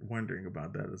I'm wondering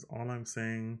about. That is all I'm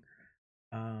saying.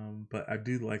 But I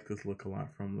do like this look a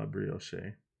lot from La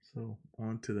Brioche. So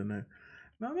on to the next.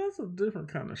 Now that's a different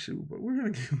kind of shoe, but we're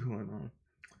gonna keep going on.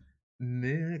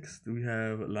 Next we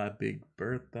have La Big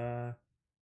Bertha.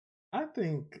 I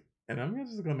think, and I'm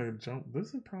just gonna jump.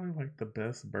 This is probably like the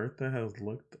best Bertha has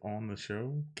looked on the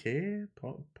show.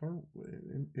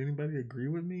 Anybody agree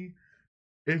with me?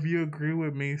 If you agree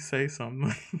with me, say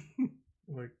something.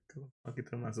 Like, I can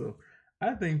tell myself.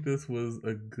 I think this was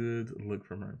a good look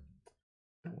from her.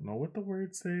 I don't know what the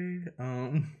words say.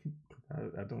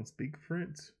 I don't speak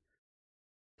French.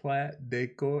 Plat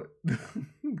décor,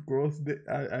 gross.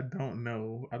 I don't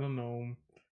know. I don't know.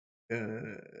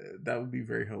 That would be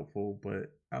very helpful.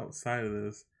 But outside of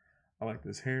this, I like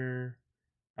this hair.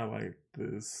 I like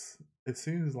this. It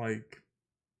seems like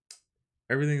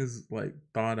everything is like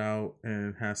thought out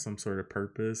and has some sort of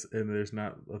purpose, and there's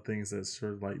not things that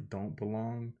sort of like don't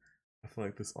belong. I feel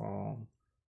like this all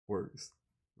works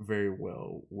very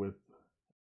well with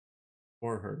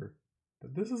for her.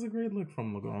 But this is a great look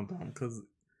from Le Grand Dame because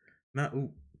not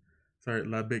sorry,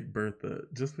 La Big Bertha.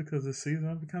 Just because this season,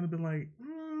 I've kind of been like,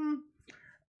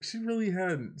 she really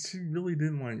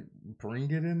didn't like bring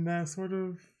it in that sort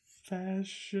of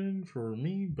fashion for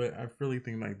me. But I really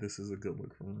think like this is a good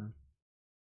look from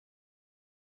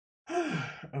her.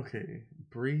 Okay,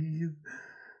 breathe,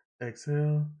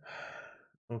 exhale.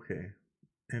 Okay,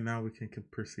 and now we can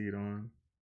proceed on.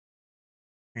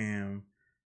 And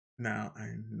now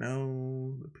I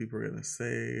know that people are gonna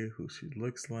say who she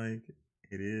looks like.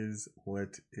 It is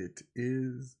what it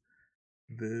is.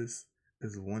 This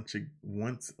is once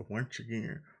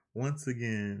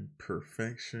again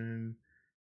perfection.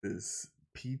 This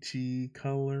peachy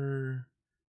color,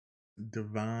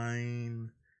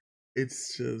 divine.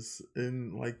 It's just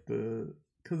in like the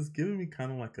because it's giving me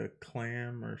kind of like a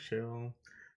clam or shell.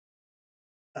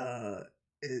 Uh,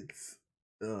 it's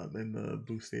in the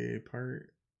bustier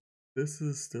part. This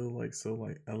is still like so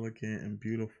like elegant and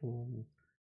beautiful.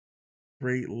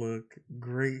 Great look,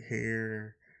 great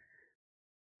hair.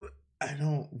 I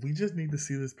don't. We just need to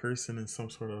see this person in some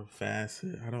sort of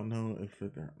facet. I don't know if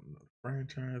it's a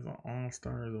franchise or all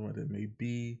stars or what it may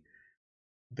be.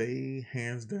 They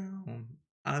hands down.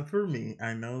 For me,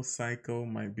 I know Psycho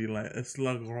might be like it's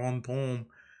la grande tombe.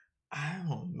 I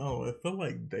don't know. I feel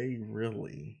like they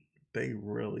really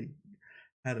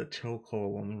had a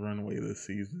chokehold on the runway this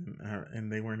season,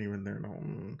 and they weren't even there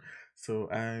no. So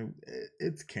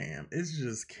it's Cam. It's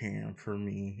just Cam for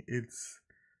me. It's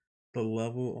the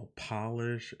level of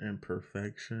polish and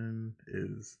perfection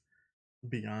is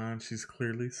beyond. She's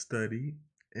clearly studied,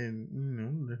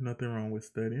 and there's nothing wrong with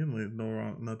studying. There's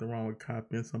nothing wrong with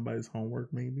copying somebody's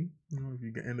homework. Maybe if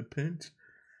you get in a pinch,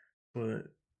 but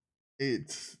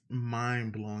it's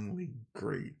mind blowingly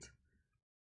great.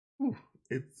 Whew,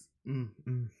 it's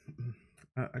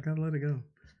I gotta let it go.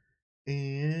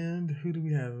 And who do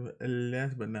we have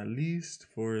last but not least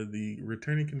for the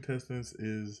returning contestants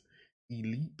is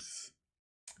Ellipse.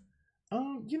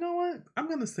 You know what? I'm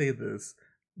gonna say this.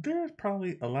 There's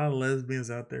probably a lot of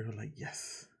lesbians out there who are like,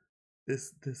 yes,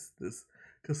 this,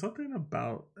 because something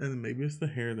about, and maybe it's the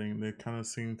hair thing, they kind of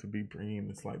seem to be bringing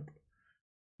this like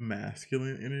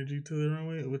masculine energy to their own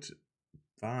way, which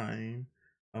fine.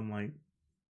 I'm like,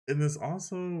 and it's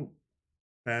also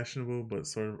fashionable but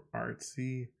sort of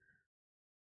artsy.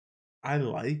 I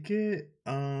like it.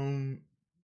 I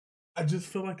just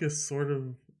feel like it's sort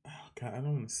of. Oh God, I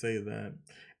don't want to say that.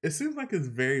 It seems like it's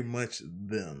very much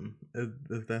them.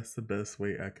 If that's the best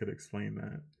way I could explain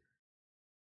that.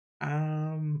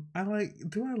 I like.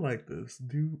 Do I like this?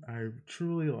 Do I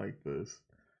truly like this?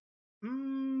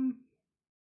 Mm,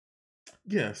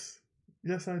 yes,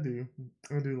 yes, I do.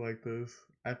 I do like this.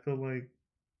 I feel like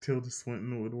Tilda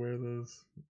Swinton would wear this.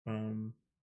 Um,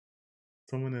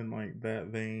 someone in like that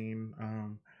vein.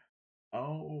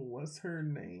 Oh, what's her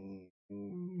name?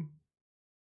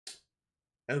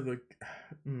 As a,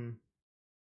 mm,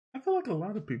 I feel like a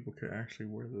lot of people could actually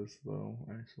wear this though.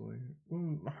 Actually,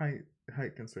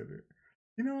 height considered.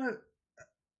 You know what?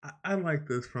 I like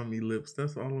this from Ellipse.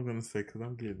 That's all I'm gonna say because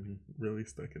I'm getting really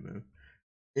stuck in this.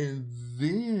 And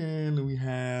then we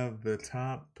have the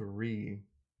top three.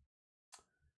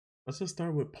 Let's just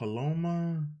start with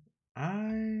Paloma.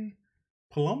 I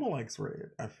Paloma likes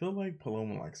red. I feel like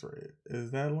Paloma likes red.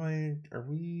 Is that like, are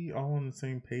we all on the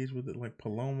same page with it? Like,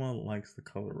 Paloma likes the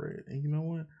color red. And you know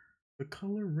what? The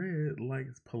color red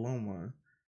likes Paloma.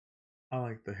 I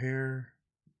like the hair.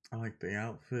 I like the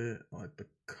outfit. I like the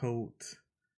coat.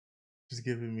 Just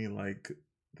giving me like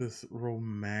this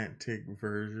romantic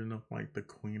version of like the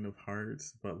Queen of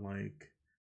Hearts. But like,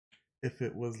 if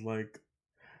it was like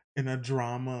in a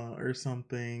drama or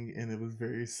something and it was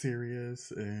very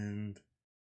serious, and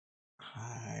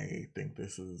I think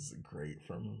this is great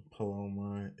from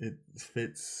Paloma. It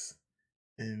fits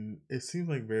and it seems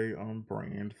like very on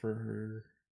brand for her.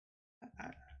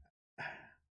 I,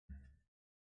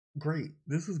 great.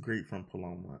 This is great from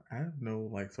Paloma. I have no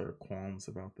like sort of qualms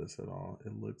about this at all.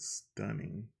 It looks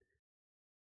stunning.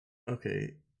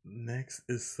 Okay. Next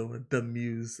is Soa the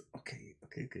Muse. Okay.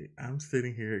 I'm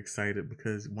sitting here excited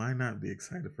because why not be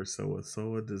excited for Soa?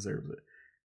 Soa deserves it.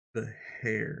 The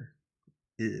hair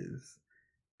is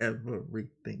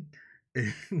everything.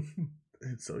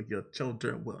 And so your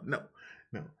children will know.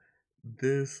 No.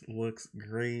 This looks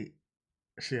great.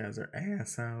 She has her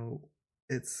ass out.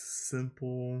 It's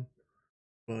simple,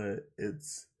 but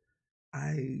it's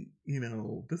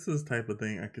this is the type of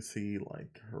thing I could see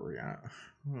like Rihanna,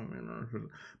 I don't know,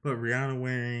 but Rihanna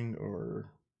wearing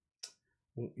or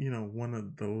one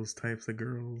of those types of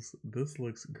girls. This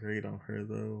looks great on her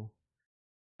though.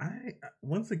 I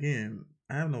once again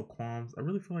I have no qualms. I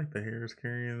really feel like the hair is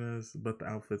carrying this, but the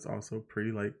outfit's also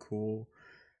pretty like cool.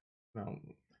 Now,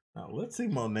 now let's see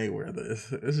Monet wear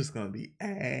this. It's just gonna be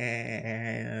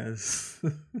ass.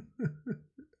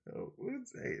 Oh,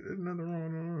 hey, there's nothing wrong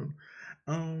with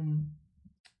them.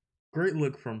 Great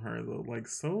look from her though. Like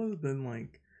So has been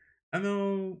like, I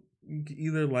know you can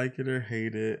either like it or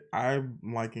hate it. I'm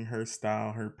liking her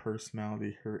style, her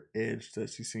personality, her edge that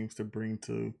she seems to bring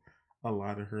to a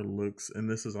lot of her looks. And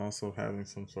this is also having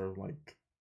some sort of like,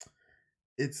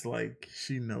 it's like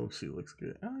she knows she looks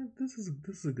good. This is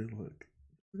a good look.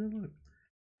 Good look.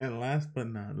 And last but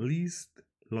not least,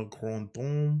 Le Grand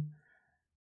Dome.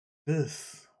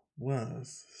 This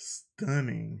was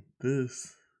stunning.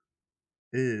 This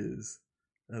is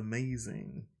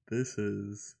amazing. This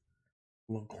is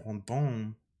Le Grand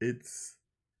Dome. It's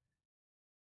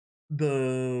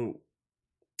the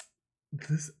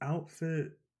this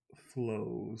outfit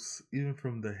flows even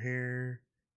from the hair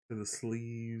to the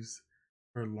sleeves,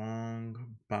 her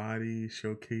long body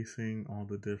showcasing all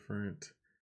the different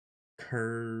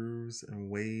curves and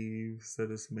waves that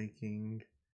it's making.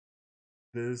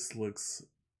 This looks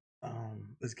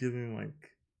it's giving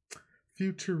like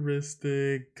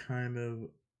futuristic kind of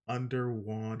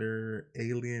underwater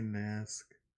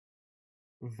alien-esque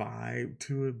vibe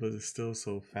to it, but it's still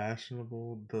so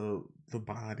fashionable. The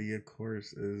body, of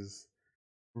course, is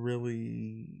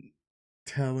really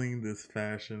telling this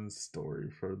fashion story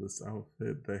for this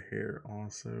outfit. The hair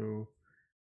also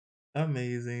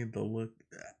amazing. The look,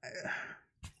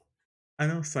 I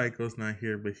know Psycho's not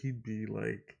here, but he'd be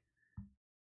like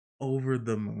over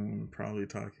the moon probably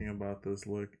talking about this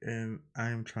look, and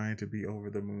I'm trying to be over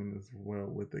the moon as well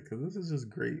with it because this is just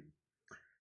great.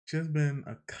 She has been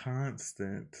a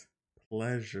constant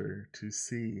pleasure to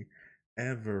see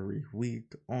every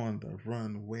week on the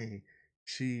runway.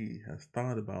 She has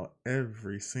thought about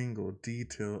every single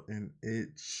detail and it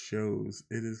shows.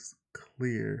 It is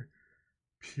clear,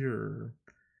 pure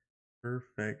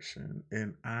perfection.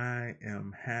 And I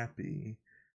am happy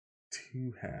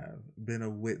to have been a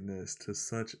witness to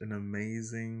such an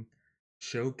amazing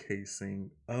showcasing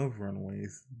of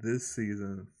runways this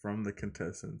season from the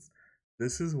contestants.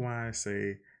 This is why I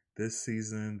say this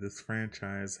season, this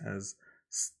franchise has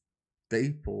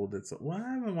stapled its. Well,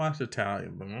 I haven't watched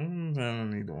Italian, but I don't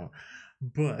need one.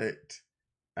 But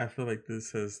I feel like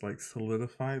this has like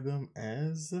solidified them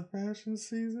as a fashion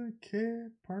season.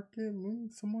 Kid, Parket,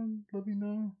 Link, someone let me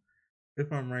know if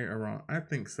I'm right or wrong. I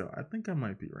think so. I think I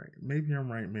might be right. Maybe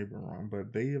I'm right, maybe I'm wrong.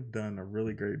 But they have done a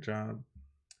really great job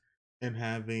in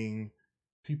having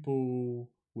people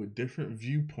with different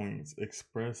viewpoints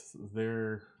express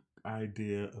their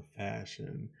idea of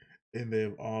fashion. And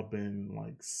they've all been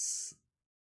like,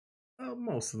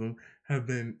 most of them have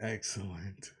been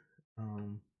excellent.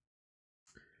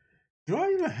 Do I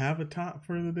even have a top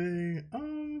for the day?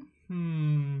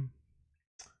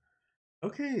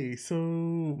 Okay,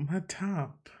 so my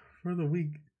top for the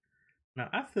week. Now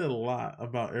I feel a lot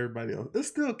about everybody else. It's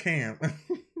still Cam.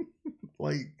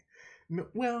 Like, no,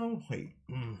 well, wait.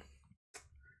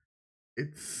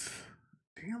 It's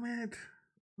damn it.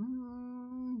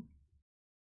 Mm,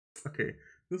 okay,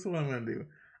 this is what I'm gonna do.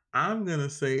 I'm gonna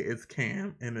say it's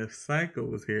Cam, and if Psycho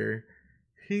was here,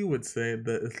 he would say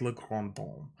that it's Le Grand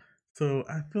Dome. So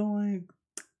I feel like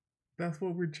that's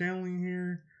what we're channeling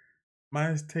here.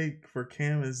 My take for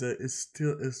Cam is that it's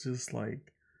just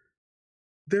like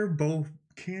they're both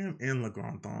Cam and Le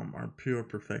Grand Dame are pure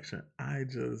perfection. I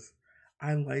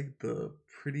like the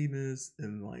prettiness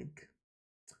and like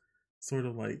sort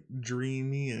of like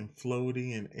dreamy and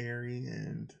floaty and airy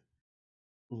and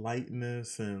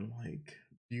lightness and like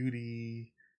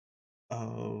beauty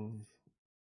of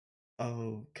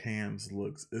Cam's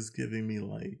looks is giving me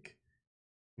like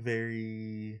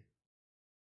very,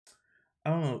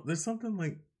 I don't know. There's something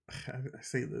like I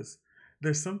say this.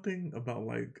 There's something about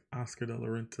like Oscar de la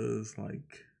Renta's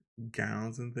like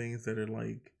gowns and things that are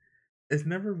like it's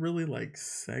never really like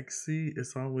sexy.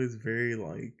 It's always very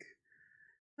like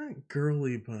not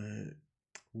girly, but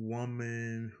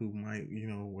woman who might,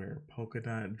 wear a polka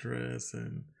dot dress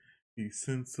and be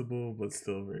sensible but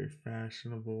still very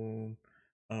fashionable,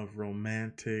 of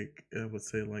romantic, I would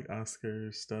say like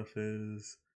Oscar stuff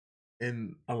is,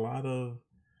 and I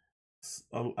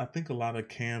think a lot of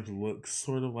Cam's looks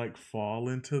sort of like fall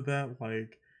into that.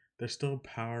 Like they're still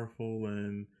powerful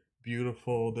and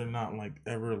beautiful. They're not like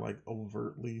ever like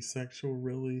overtly sexual,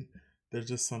 really. There's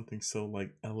just something so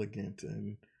like elegant,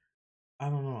 and I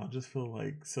don't know. I just feel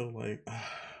like so like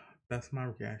that's my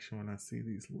reaction when I see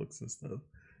these looks and stuff.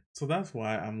 So that's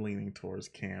why I'm leaning towards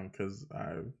Cam, because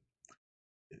I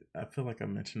feel like I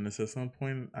mentioned this at some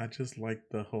point. I just like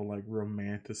the whole like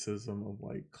romanticism of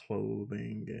like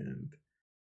clothing and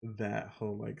that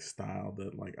whole like style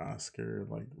that like Oscar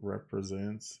like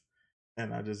represents,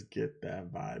 and I just get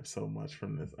that vibe so much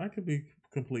from this. I could be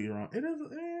completely wrong. It is,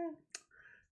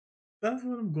 that's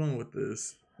what I'm going with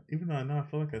this. Even though I know I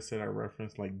feel like I said I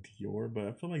referenced like Dior, but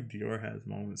I feel like Dior has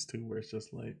moments too where it's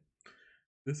just like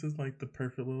this is like the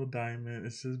perfect little diamond.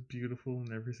 It's just beautiful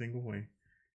in every single way.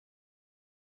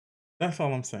 That's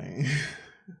all I'm saying.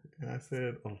 And I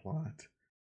said a lot.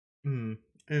 Mm.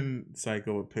 And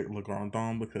Psycho would pick Le Grand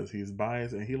Dame because he's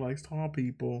biased and he likes tall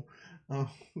people. Um,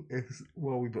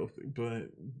 well, we both do,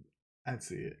 but I'd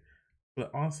see it.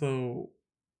 But also,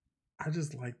 I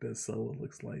just like that Solo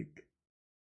looks like,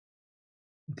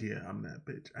 yeah, I'm that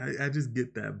bitch. I just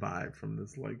get that vibe from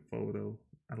this like photo.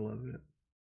 I love it.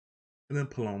 And then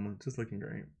Paloma, just looking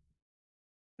great.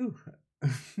 Ooh,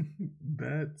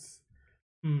 that's.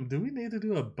 Do we need to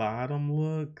do a bottom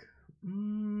look?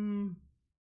 Mm,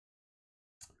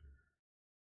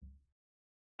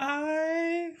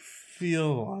 I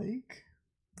feel like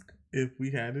if we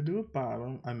had to do a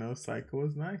bottom, I know Psycho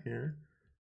is not here,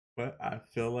 but I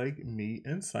feel like me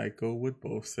and Psycho would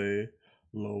both say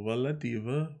Lova La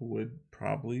Diva would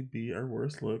probably be our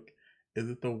worst look.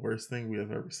 Is it the worst thing we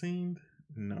have ever seen?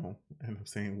 No. And I'm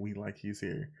saying we like he's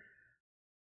here.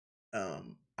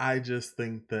 I just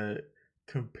think that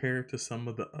compared to some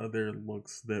of the other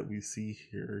looks that we see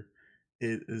here,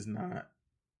 it is not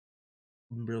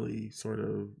really sort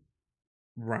of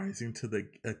rising to the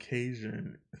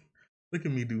occasion. Look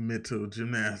at me do mental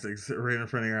gymnastics right in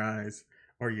front of your eyes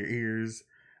or your ears.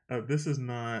 This is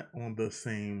not on the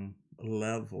same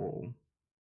level.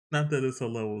 Not that it's a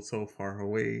level so far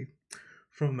away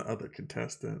from the other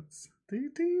contestants. Do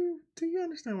you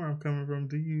understand where I'm coming from?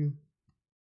 Do you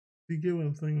get what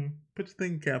I'm saying? Put your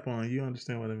thinking cap on. You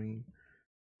understand what I mean?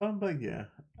 But yeah,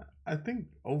 I think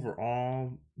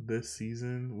overall this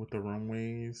season with the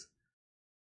runways,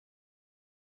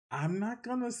 I'm not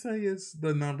gonna say it's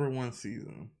the number one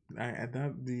season. I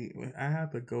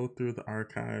have to go through the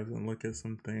archives and look at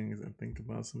some things and think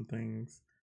about some things.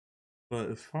 But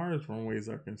as far as runways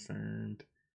are concerned,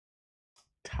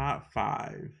 top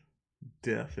five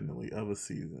definitely of a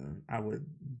season. I would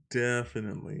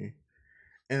definitely,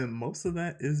 and most of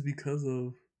that is because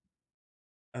of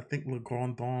I think Le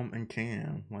Grand Dame and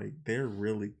Cam. Like they're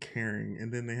really caring,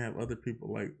 and then they have other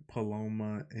people like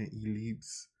Paloma and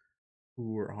Elites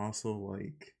who are also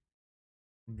like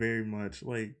very much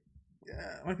like,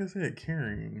 yeah, like I said,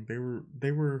 caring.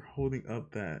 They were holding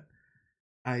up that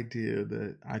idea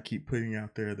that I keep putting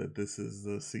out there that this is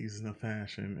the season of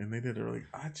fashion, and they did it really.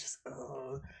 I just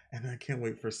and I can't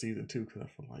wait for season two because I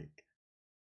feel like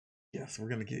yes, we're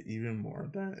gonna get even more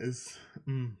of that. Is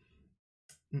mm,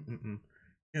 mm, mm, mm.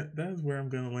 Yeah, that is where I'm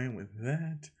gonna land with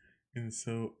that. And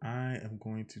so I am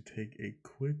going to take a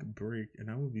quick break, and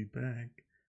I will be back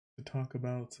to talk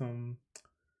about some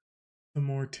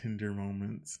more tender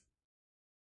moments.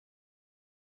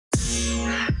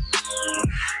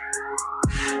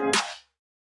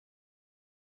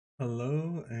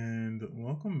 Hello and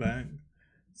welcome back.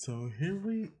 So here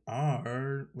we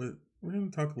are. We're going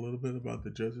to talk a little bit about the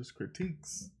judges'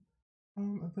 critiques. I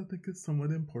think it's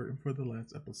somewhat important for the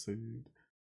last episode.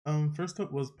 First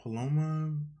up was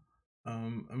Paloma.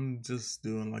 I'm just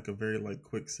doing like a very like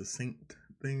quick, succinct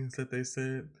things that they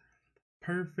said.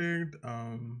 Perfect.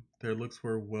 Their looks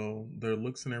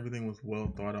and everything was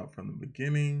well thought out from the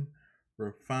beginning.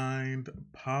 Refined,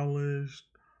 polished,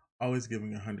 always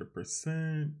giving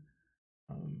 100%.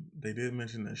 They did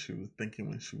mention that she was thinking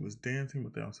when she was dancing,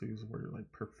 but they also used the word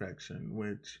like perfection,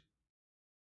 which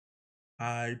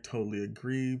I totally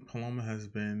agree. Paloma has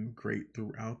been great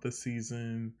throughout the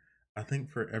season. I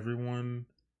think for everyone,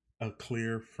 a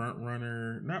clear front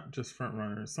runner, not just front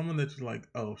runner, someone that you're like,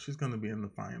 oh, she's going to be in the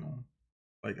final.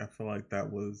 Like, I feel like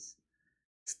that was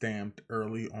stamped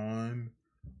early on.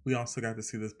 We also got to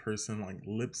see this person like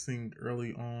lip sync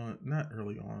early on, not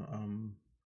early on,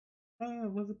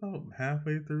 was about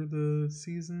halfway through the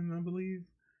season, I believe.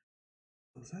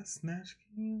 Was that Snatch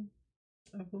Game?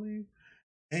 I believe.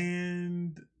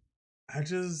 And I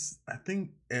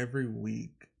think every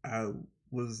week I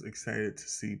was excited to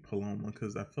see Paloma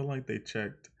because I feel like they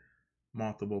checked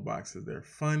multiple boxes. They're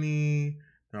funny,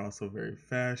 they're also very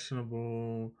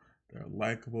fashionable, they're a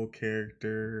likable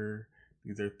character.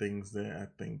 These are things that I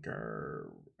think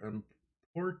are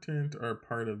important or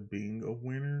part of being a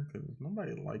winner because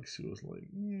nobody likes you. It's like,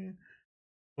 yeah.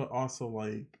 But also,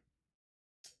 like,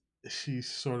 she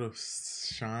sort of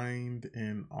shined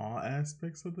in all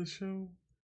aspects of the show.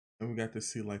 And we got to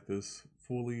see, like, this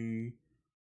fully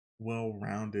well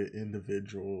rounded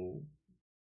individual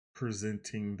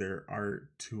presenting their art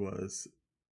to us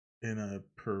in a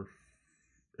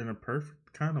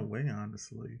perfect kind of way,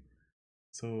 honestly.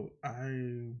 So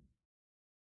I've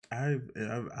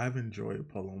enjoyed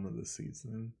Paloma this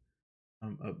season.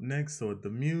 Up next, so at the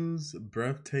Muse,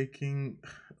 breathtaking.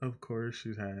 Of course,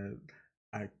 she's had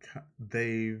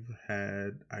they've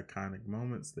had iconic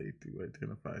moments. They do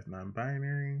identify as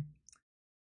non-binary.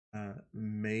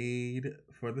 Made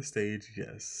for the stage,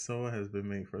 yes. Soa has been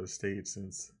made for the stage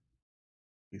since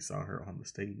we saw her on the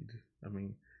stage. I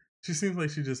mean, she seems like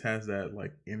she just has that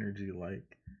like energy.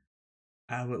 Like,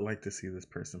 I would like to see this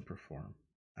person perform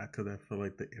because I feel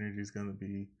like the energy is gonna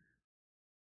be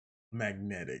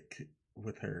magnetic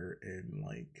with her, and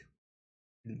like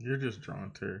you're just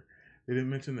drawn to her. They didn't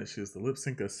mention that she was the lip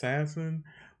sync assassin.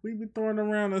 We be throwing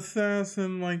around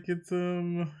assassin like it's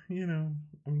you know.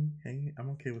 I mean, hey, I'm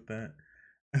okay with that.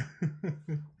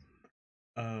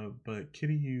 But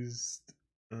Kitty used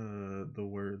the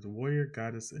words warrior,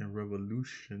 goddess, and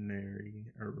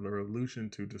revolutionary or revolution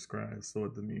to describe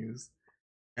Sword the Muse.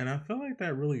 And I feel like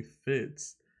that really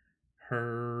fits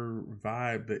her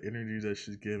vibe, the energy that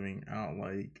she's giving out,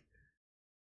 like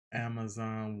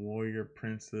Amazon warrior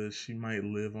princess. She might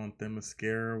live on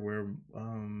Themyscira, where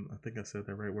I think I said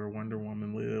that right, where Wonder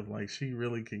Woman lived. Like she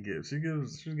really can give. She's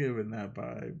giving that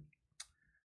vibe.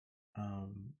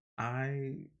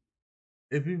 I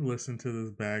if you've listened to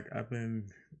this back, I've been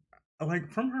like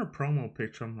from her promo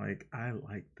picture. I'm like, I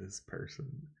like this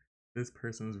person. This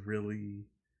person's really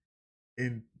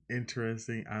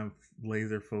interesting. I'm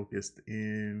laser focused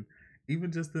in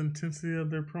even just the intensity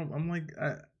of their promo. I'm like,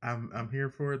 I'm here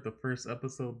for it. The first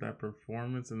episode, that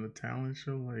performance in the talent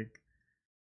show, like,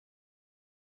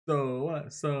 so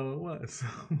what? So what? So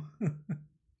I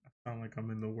sound like I'm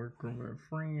in the workroom in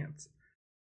France.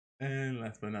 And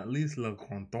last but not least, Le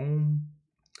Canton.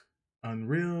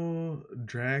 Unreal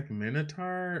Drag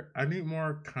Minotaur. I need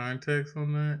more context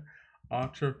on that.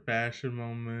 Ultra fashion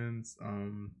moments.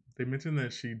 They mentioned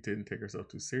that she didn't take herself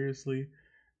too seriously,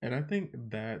 and I think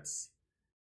that's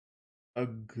a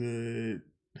good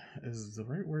is the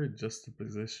right word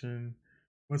juxtaposition.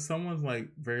 When someone's like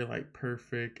very like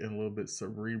perfect and a little bit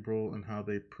cerebral in how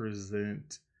they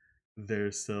present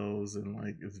themselves and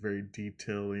like it's very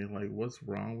detailing like what's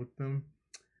wrong with them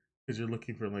because you're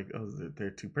looking for like oh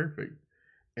they're too perfect.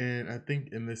 And I think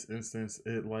in this instance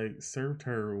it like served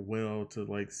her well to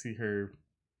like see her.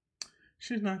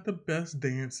 She's not the best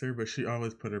dancer, but she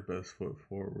always put her best foot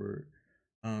forward.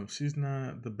 She's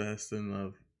not the best in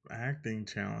the acting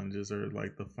challenges or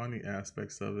like the funny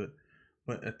aspects of it,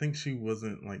 but I think she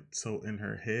wasn't like so in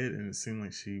her head, and it seemed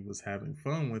like she was having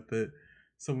fun with it.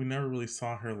 So we never really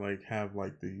saw her like have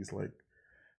like these like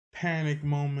panic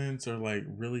moments or like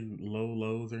really low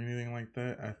lows or anything like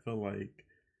that. I feel like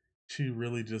she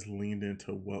really just leaned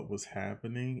into what was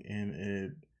happening, and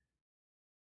it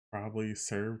probably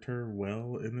served her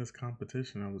well in this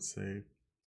competition, I would say.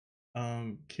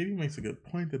 Kitty makes a good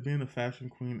point that being a fashion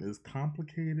queen is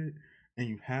complicated and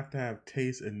you have to have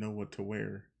taste and know what to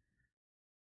wear.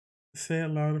 Say it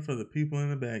louder for the people in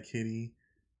the back, Kitty.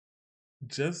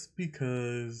 Just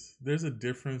because there's a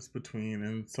difference between,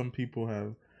 and some people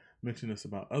have mentioned this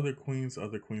about other queens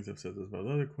have said this about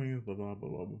other queens, blah, blah, blah,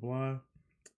 blah, blah,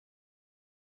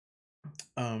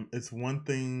 blah. It's one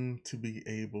thing to be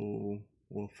able,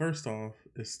 well, first off,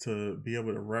 is to be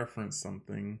able to reference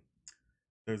something.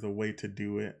 There's a way to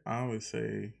do it. I always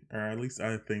say, or at least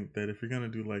I think that if you're gonna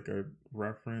do like a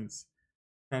reference,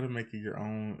 try to make it your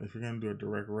own. If you're gonna do a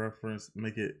direct reference,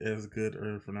 make it as good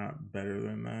or if not better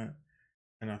than that.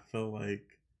 And I feel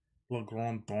like Le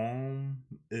Grand Dame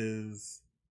is,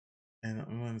 and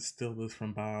I'm gonna steal this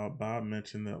from Bob. Bob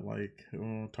mentioned that like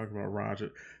we'll talk about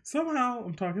Roger. Somehow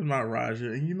I'm talking about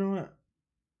Roger, and you know what?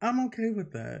 I'm okay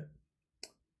with that.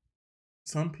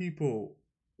 Some people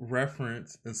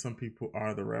reference and some people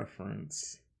are the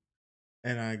reference.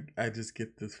 And I just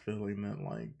get this feeling that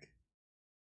like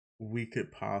we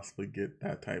could possibly get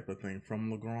that type of thing from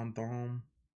Le Grand Dame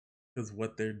because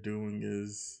what they're doing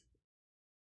is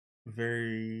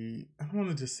very, I don't want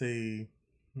to just say,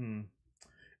 hmm,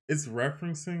 it's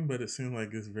referencing, but it seems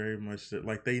like it's very much that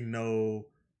like they know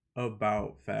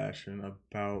about fashion,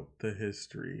 about the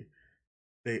history.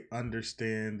 They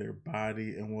understand their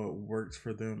body and what works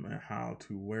for them and how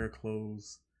to wear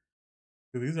clothes.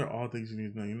 So these are all things you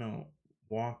need to know. You know,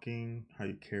 walking, how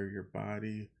you carry your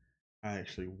body, how to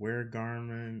actually wear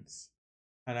garments,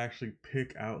 how to actually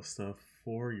pick out stuff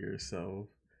for yourself,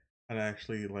 how to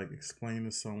actually like explain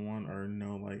to someone or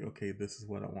know like, okay, this is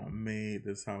what I want made,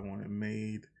 this is how I want it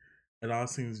made. It all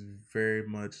seems very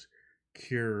much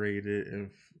curated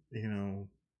and you know,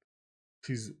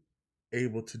 she's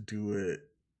able to do it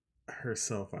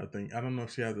herself, I think. I don't know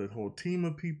if she has a whole team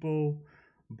of people,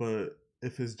 but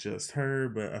if it's just her,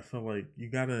 but I feel like you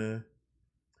gotta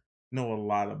know a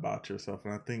lot about yourself.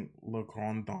 And I think Le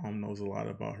Grand Dame knows a lot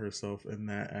about herself in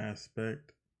that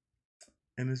aspect.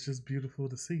 And it's just beautiful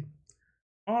to see.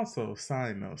 Also,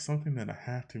 side note, something that I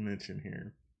have to mention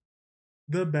here,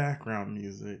 the background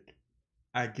music.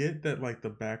 I get that like the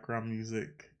background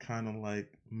music kind of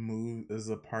like move is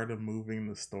a part of moving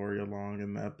the story along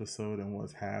in the episode and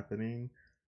what's happening,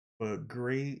 but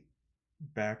great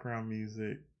background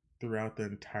music throughout the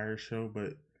entire show.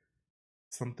 But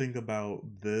something about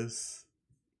this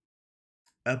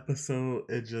episode,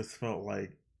 it just felt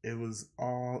like it was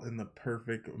all in the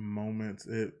perfect moments.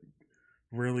 It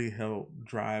really helped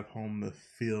drive home the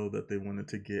feel that they wanted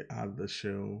to get out of the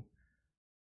show.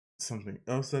 Something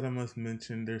else that I must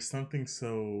mention, there's something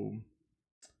so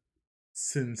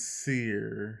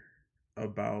sincere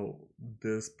about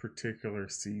this particular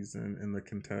season and the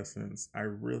contestants. I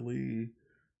really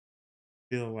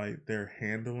feel like they're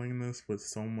handling this with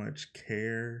so much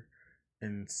care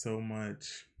and so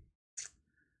much.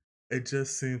 It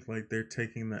just seems like they're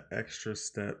taking the extra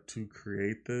step to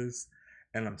create this.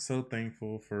 And I'm so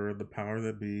thankful for the power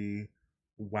that be,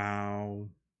 wow,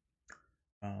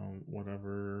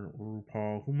 whatever,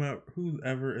 RuPaul,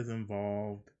 whoever is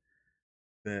involved,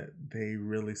 that they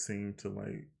really seem to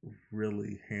like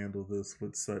really handle this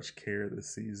with such care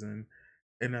this season.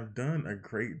 And I've done a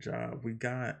great job. We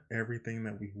got everything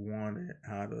that we wanted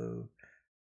out of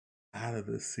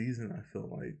this season. I feel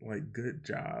like good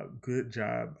job, good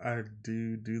job. I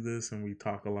do this, and we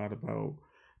talk a lot about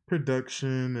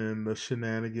production and the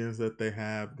shenanigans that they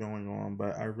have going on,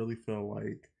 but I really feel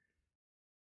like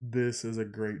this is a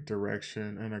great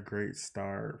direction and a great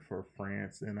start for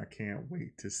France, and I can't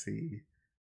wait to see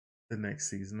the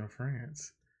next season of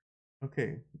France.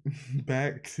 Okay,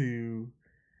 back to,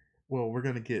 we're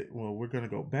gonna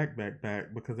go back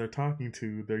because they're talking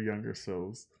to their younger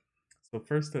selves. So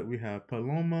first up we have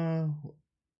Paloma,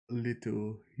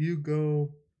 little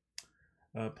Hugo.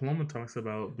 Paloma talks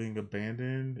about being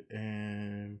abandoned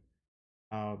and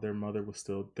how their mother was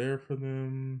still there for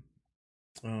them.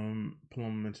 Paloma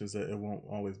mentions that it won't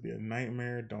always be a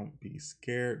nightmare. Don't be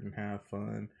scared and have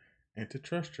fun, and to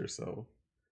trust yourself.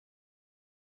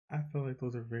 I feel like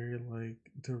those are very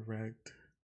like direct,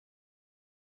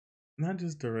 not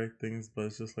just direct things, but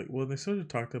it's just like, well, they sort of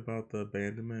talked about the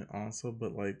abandonment also,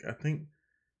 but like I think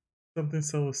something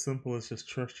so simple as just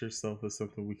trust yourself is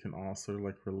something we can all sort of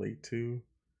like relate to.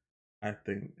 I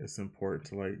think it's important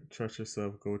to like trust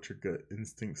yourself, go with your gut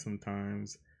instinct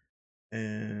sometimes,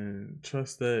 and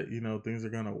trust that you know things are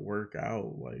gonna work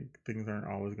out. Like things aren't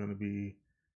always gonna be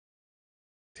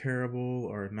terrible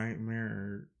or a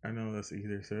nightmare. I know that's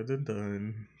easier said than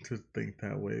done to think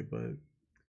that way, but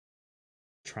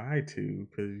try to,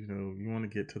 because you know you want to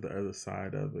get to the other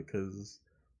side of it, because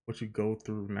what you go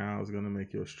through now is going to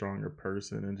make you a stronger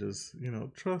person, and just you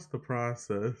know trust the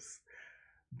process,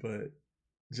 but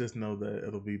just know that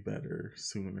it'll be better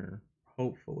sooner,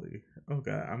 hopefully. Oh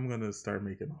god, I'm going to start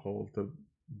making a hole to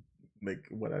make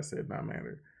what I said not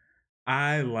matter.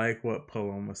 I like what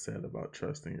Paloma said about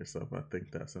trusting yourself. I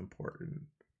think that's important.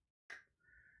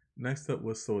 Next up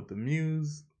was So with the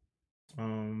Muse.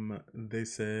 They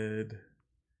said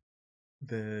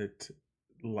that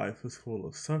life is full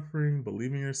of suffering,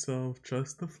 believe in yourself,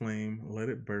 trust the flame, let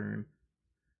it burn.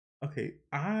 Okay,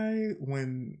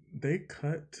 when they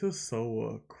cut to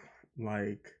Soa,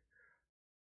 like,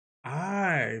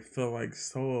 I feel like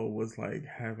Soa was like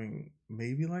having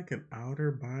maybe like an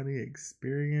outer body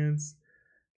experience.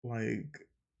 Like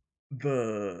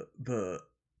the the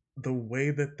the way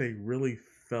that they really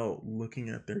felt looking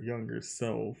at their younger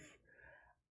self.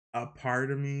 A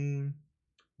part of me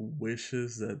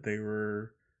wishes that they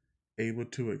were able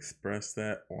to express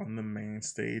that on the main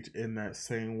stage in that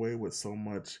same way with so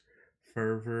much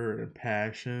fervor and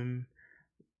passion.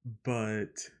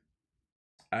 But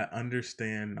I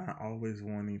understand not always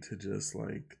wanting to just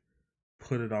like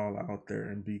put it all out there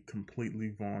and be completely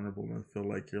vulnerable and feel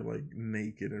like you're like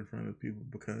naked in front of people,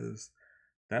 because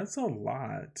that's a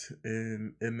lot.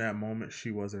 And in that moment,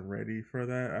 she wasn't ready for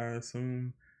that, I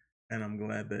assume. And I'm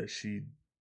glad that she,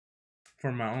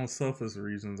 for my own selfish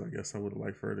reasons, I guess I would have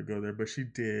liked for her to go there, but she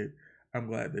did. I'm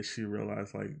glad that she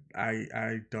realized, like,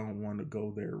 I don't want to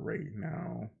go there right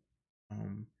now.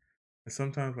 Um, and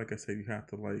sometimes, like I said, you have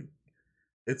to like,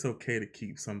 it's okay to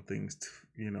keep some things,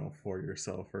 for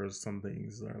yourself, or some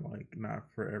things are like not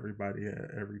for everybody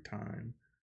at every time.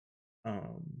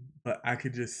 Um, but I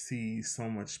could just see so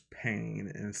much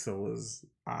pain in Soa's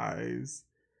eyes,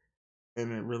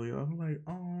 and it really, I'm like,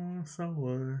 oh,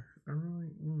 Soa, I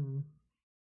really.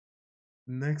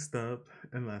 Next up,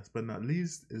 and last but not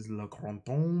least, is Le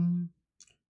Grand,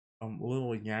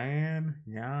 little Yan,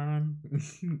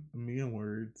 me and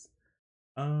words.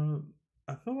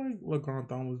 I feel like Le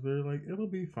Grand was very like, it'll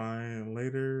be fine.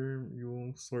 Later,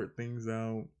 you'll sort things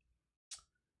out.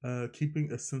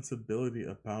 Keeping a sensibility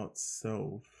about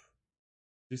self.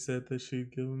 She said that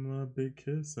she'd give him a big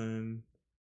kiss, and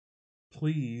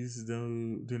please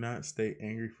do not stay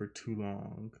angry for too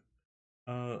long.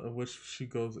 Which she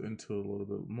goes into a little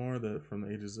bit more, that from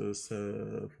the ages of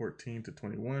 14 to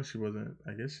 21, she wasn't,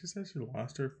 I guess she said she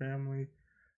lost her family,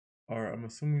 or I'm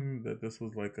assuming that this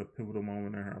was like a pivotal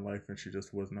moment in her life and she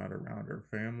just was not around her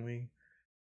family.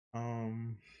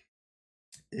 Um,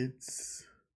 it's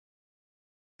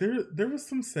there was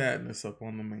some sadness up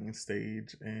on the main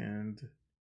stage, and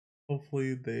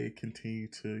hopefully they continue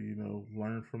to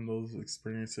learn from those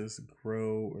experiences,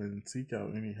 grow, and seek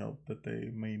out any help that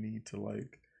they may need to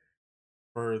like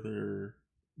further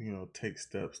take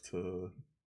steps to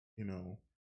you know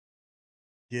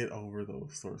get over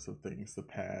those sorts of things, the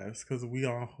past, because we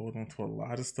all hold on to a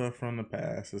lot of stuff from the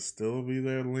past. It still be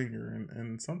there lingering,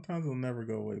 and sometimes it'll never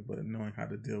go away, but knowing how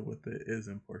to deal with it is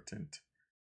important.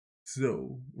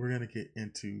 So we're gonna get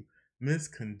into Miss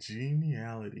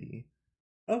Congeniality,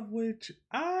 of which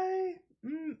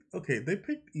okay, they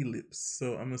picked Ellipse,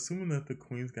 so I'm assuming that the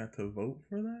queens got to vote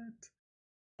for that.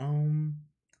 um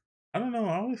I don't know.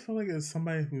 I always feel like it's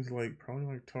somebody who's like probably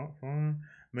like top farm.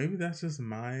 Maybe that's just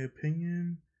my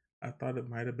opinion. I thought it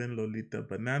might have been Lolita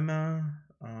Banana,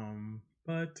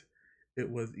 but it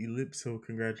was Ellipse. So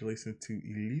congratulations to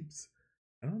Ellipse.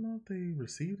 I don't know if they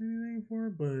received anything for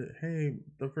it, but hey,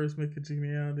 the first Miss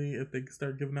Congeniality. If they could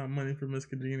start giving out money for Miss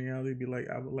Congeniality, be like,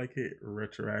 I would like it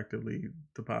retroactively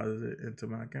deposited into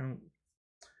my account.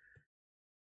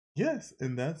 Yes,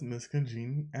 and that's Miss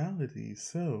Congeniality.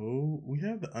 So we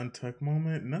have the untucked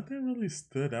moment. Nothing really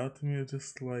stood out to me. It's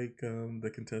just like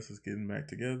the contestants getting back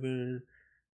together,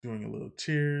 doing a little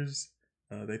cheers.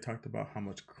 They talked about how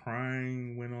much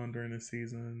crying went on during the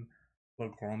season. La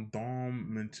Grande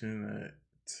mentioned that,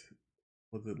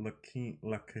 was it Lakina's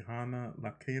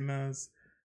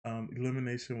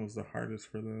elimination was the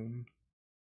hardest for them.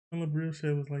 And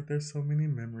Labriche was like, there's so many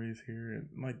memories here. And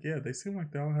like, yeah, they seem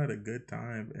like they all had a good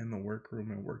time in the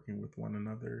workroom and working with one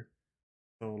another.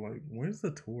 So like, where's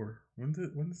the tour? When does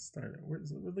it start?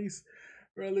 Where's the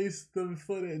release the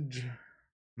footage?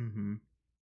 Mm-hmm.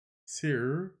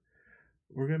 So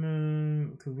we're gonna,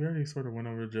 because we already sort of went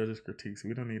over judges' critiques.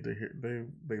 We don't need to hear,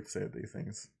 they've said these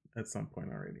things at some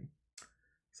point already.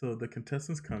 So the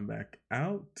contestants come back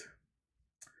out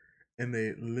and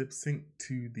they lip sync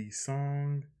to the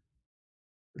song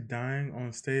Dying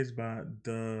on Stage by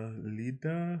the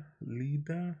Lida.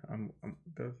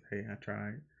 Hey, I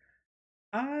tried.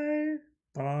 I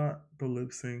thought the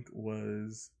lip sync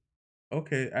was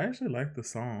okay. I actually like the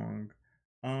song.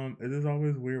 It is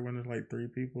always weird when there's like three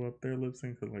people up there lip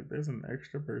sync, because like there's an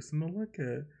extra person to look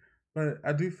at. But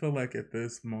I do feel like at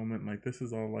this moment, like this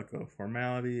is all like a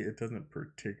formality. It doesn't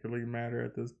particularly matter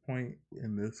at this point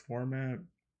in this format.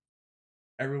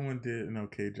 Everyone did an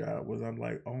okay job. Was I'm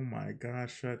like, oh my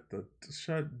gosh, shut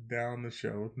down the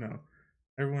show. No,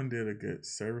 everyone did a good,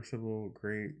 serviceable,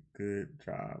 great, good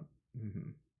job.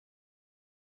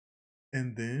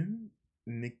 And then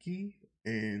Nikki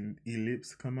and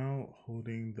Ellipse come out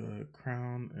holding the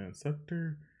crown and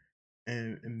scepter,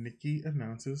 and Nikki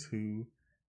announces who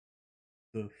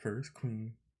the first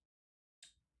queen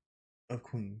of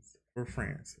queens for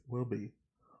France will be,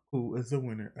 who is the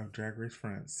winner of Drag Race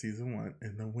France Season 1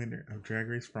 and the winner of Drag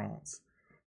Race France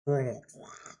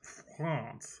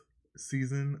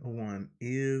Season 1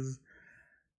 is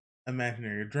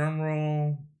imaginary drum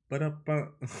roll, but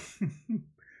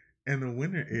and the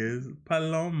winner is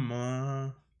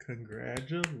Paloma.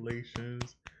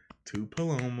 Congratulations to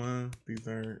Paloma. These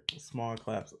are small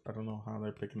claps. I don't know how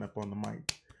they're picking up on the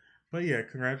mic, but yeah,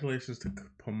 congratulations to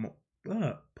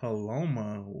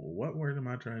Paloma. What word am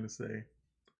I trying to say?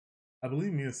 I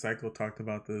believe me and Psycho talked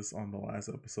about this on the last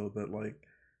episode that like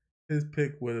his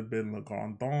pick would have been Le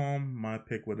Grand Dame, my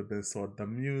pick would have been Sword de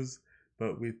Muse,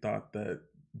 but we both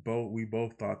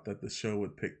thought that the show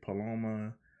would pick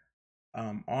Paloma.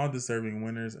 All deserving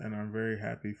winners, and I'm very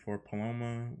happy for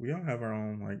Paloma. We all have our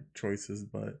own like choices,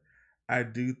 but I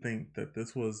do think that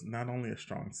this was not only a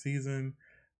strong season,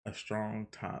 a strong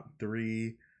top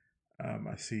three.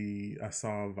 I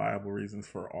saw viable reasons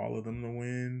for all of them to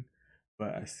win,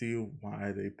 but I see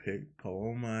why they picked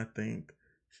Paloma. I think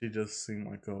she just seemed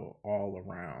like a all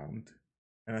around,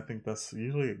 and I think that's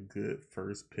usually a good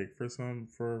first pick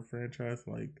for a franchise.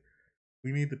 Like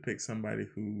we need to pick somebody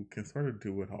who can sort of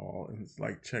do it all and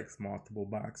like checks multiple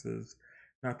boxes.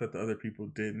 Not that the other people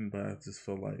didn't, but I just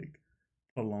feel like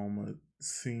Paloma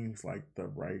seems like the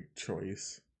right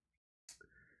choice.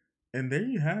 And there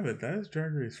you have it. That is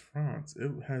Drag Race France.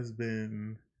 It has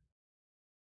been.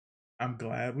 I'm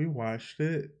glad we watched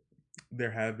it.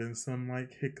 There have been some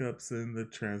like hiccups in the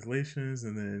translations,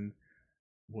 and then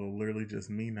well, literally just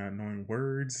me not knowing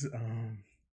words.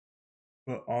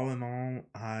 But all in all,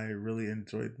 I really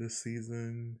enjoyed this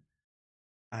season.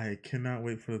 I cannot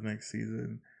wait for the next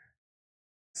season.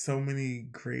 So many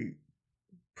great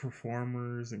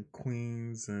performers and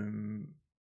queens and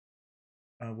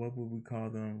what would we call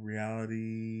them?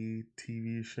 Reality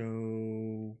TV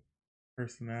show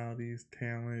personalities,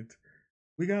 talent.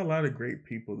 We got a lot of great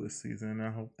people this season. I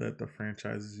hope that the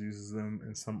franchise uses them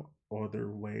in some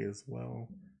other way as well.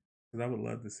 Because I would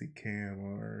love to see Cam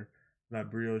or La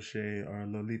Brioche or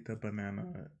Lolita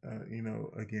Banana,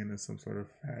 again in some sort of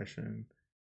fashion.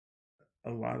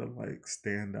 A lot of like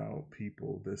standout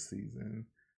people this season.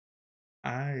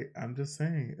 I'm just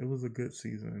saying it was a good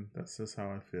season. That's just how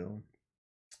I feel.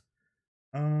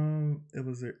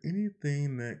 Was there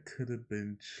anything that could have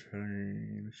been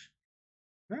changed?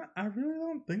 No, I really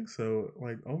don't think so.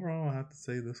 Like overall, I have to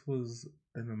say this was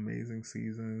an amazing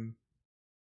season.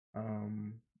 Is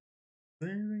there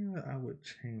anything that I would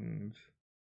change?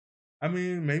 I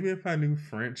mean, maybe if I knew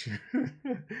French,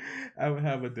 I would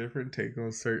have a different take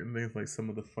on certain things, like some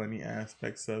of the funny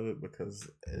aspects of it. Because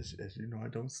as you know, I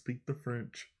don't speak the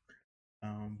French.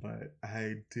 But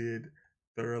I did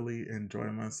thoroughly enjoy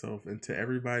myself. And to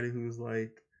everybody who's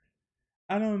like,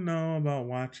 I don't know about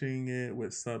watching it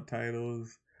with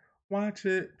subtitles, watch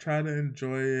it, try to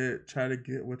enjoy it, try to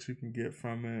get what you can get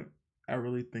from it. I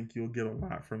really think you'll get a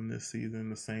lot from this season,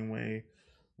 the same way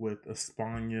with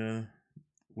Espana,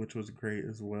 which was great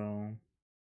as well.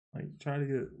 Like, try to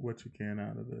get what you can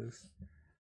out of this.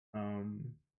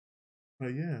 Um,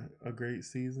 but yeah, a great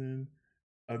season,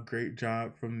 a great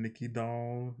job from Nikki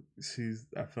Doll.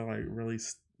 I feel like really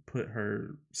put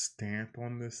her stamp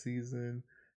on this season,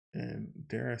 and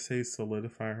dare I say,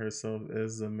 solidify herself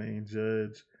as the main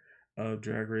judge of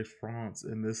Drag Race France.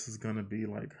 And this is gonna be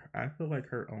like, I feel like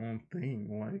her own thing.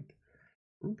 Like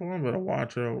RuPaul better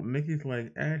watch out. Nikki's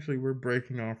like, actually, we're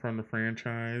breaking off from the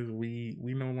franchise. We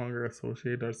no longer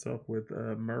associate ourselves with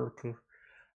America.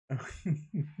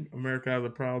 America has a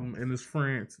problem, and it's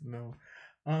France. No.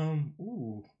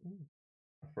 Ooh.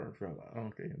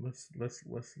 Okay,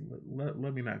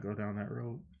 let me not go down that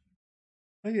road.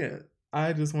 But yeah,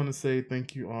 I just want to say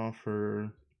thank you all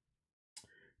for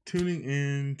tuning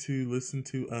in to listen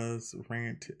to us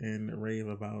rant and rave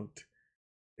about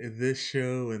this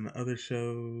show and the other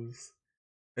shows.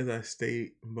 As I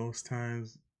state most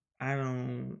times, I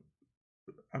don't.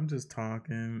 I'm just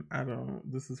talking. I don't.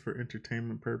 This is for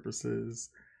entertainment purposes.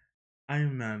 I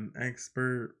am not an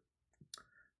expert.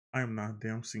 I am not a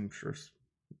damn seamstress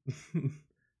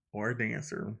or a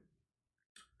dancer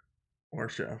or a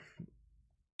chef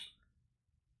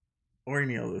or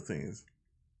any other things.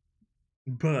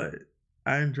 But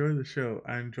I enjoy the show.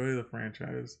 I enjoy the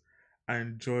franchise. I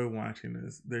enjoy watching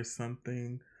this. There's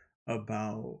something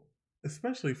about,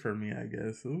 especially for me, I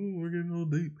guess. Ooh, we're getting a little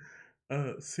deep.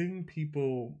 Seeing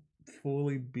people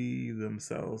fully be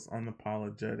themselves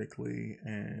unapologetically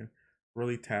and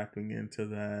really tapping into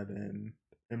that and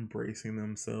embracing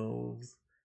themselves.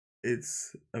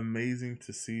 It's amazing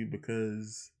to see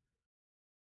because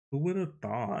who would have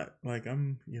thought? Like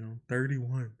I'm,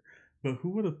 31, but who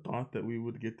would have thought that we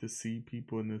would get to see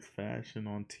people in this fashion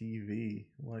on TV?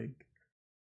 Like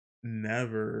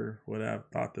never would I have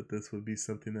thought that this would be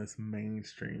something that's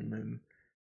mainstream and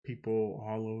people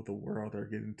all over the world are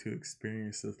getting to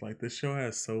experience this. Like this show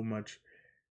has so much.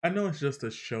 I know it's just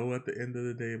a show at the end of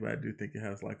the day, but I do think it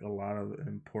has like a lot of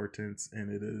importance,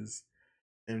 and it is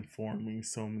informing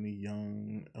so many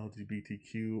young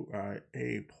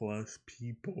LGBTQIA plus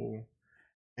people.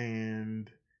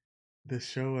 And the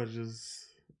show is just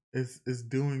it's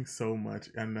doing so much.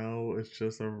 I know it's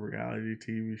just a reality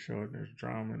TV show and there's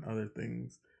drama and other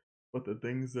things, but the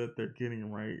things that they're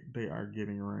getting right, they are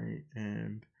getting right,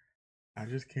 and I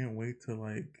just can't wait to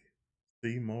like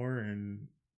see more and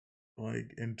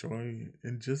like enjoy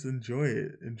and just enjoy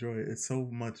it. Enjoy it. It's so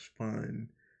much fun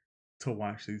to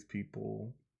watch these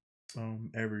people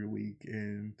every week,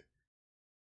 and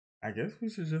I guess we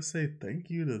should just say thank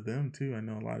you to them too. I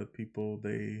know a lot of people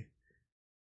they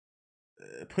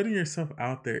putting yourself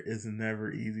out there is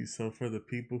never easy. So for the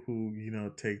people who,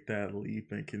 take that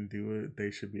leap and can do it,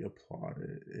 they should be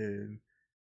applauded and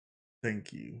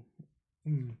thank you.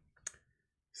 Mm.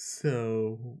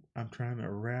 So I'm trying to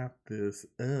wrap this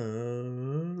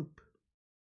up.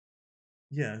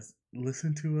 Yes,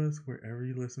 listen to us wherever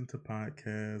you listen to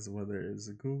podcasts, whether it's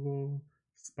Google,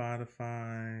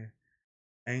 Spotify,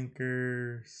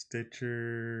 Anchor,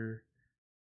 Stitcher,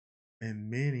 and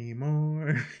many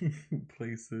more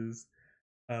places.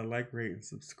 Like, rate, and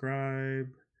subscribe.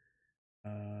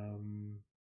 Um,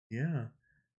 yeah.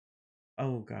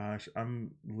 Oh gosh,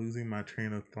 I'm losing my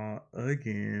train of thought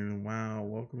again. Wow,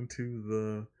 welcome to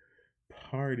the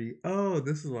party. Oh,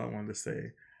 this is what I wanted to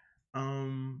say.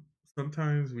 Um,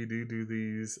 Sometimes we do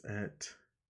these at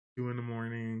 2 in the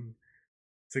morning,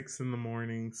 6 in the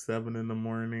morning, 7 in the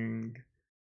morning.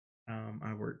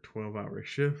 I work 12-hour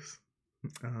shifts.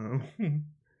 Um,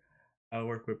 I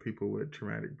work with people with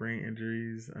traumatic brain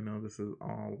injuries. I know this is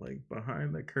all like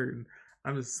behind the curtain.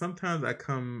 Sometimes I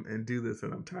come and do this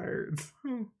and I'm tired.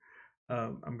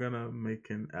 I'm gonna make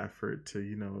an effort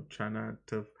to try not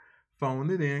to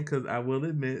phone it in, because I will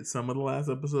admit some of the last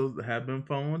episodes have been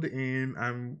phoned in.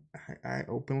 I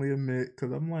openly admit,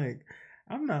 because I'm like,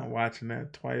 I'm not watching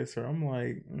that twice, or I'm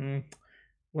like,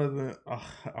 wasn't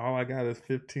all I got is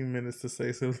 15 minutes to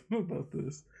say something about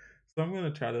this. So I'm gonna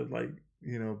try to like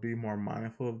be more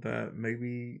mindful of that.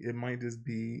 Maybe it might just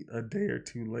be a day or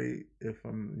two late if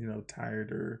I'm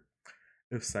tired, or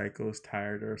if Psycho's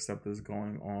tired, or something's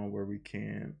going on where we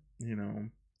can't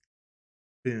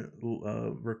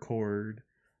record.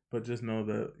 But just know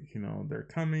that they're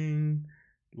coming.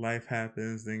 Life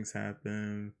happens, things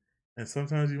happen, and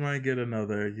sometimes you might get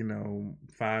another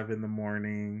 5 in the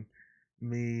morning,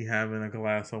 me having a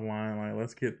glass of wine, like,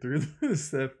 let's get through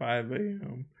this at 5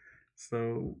 a.m.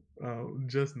 So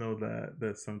just know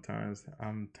that sometimes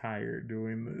I'm tired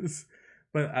doing this,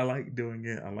 but I like doing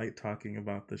it. I like talking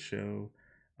about the show.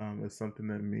 It's something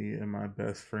that me and my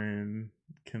best friend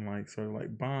can like sort of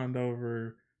like bond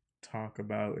over, talk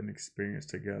about, and experience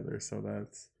together. So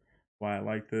that's why I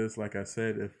like this. Like I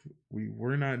said, if we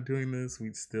were not doing this,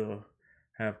 we'd still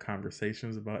have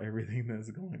conversations about everything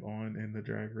that's going on in the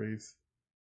Drag Race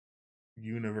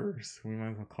universe. We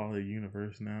might as well call it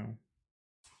universe now.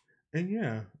 And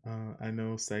yeah, I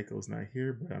know Psycho's not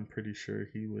here, but I'm pretty sure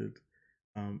he would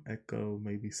echo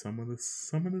maybe some of the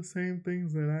same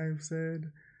things that I've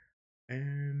said.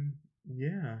 And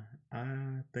yeah,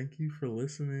 I thank you for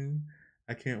listening.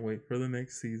 I can't wait for the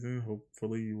next season.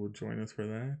 Hopefully, you will join us for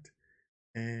that.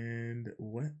 And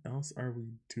what else are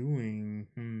we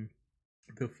doing?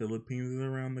 The Philippines is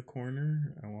around the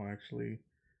corner. I will actually,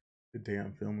 the day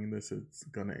I'm filming this, it's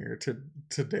gonna air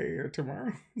today or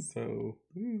tomorrow. So,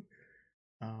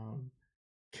 um,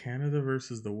 Canada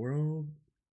versus the World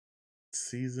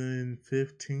season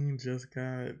 15 just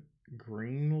got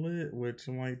greenlit, which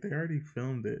I'm like, they already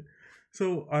filmed it.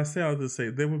 So I'll just say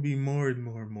there will be more and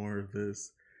more and more of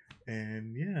this.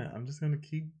 And yeah,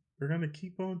 we're gonna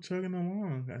keep on chugging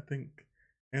along, I think.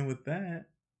 And with that,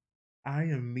 I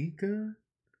am Mika,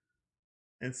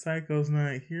 and Psycho's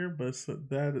not here, but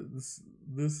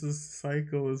this is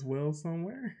Psycho as well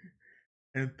somewhere.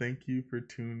 And thank you for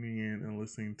tuning in and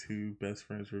listening to Best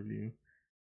Friends Review.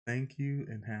 Thank you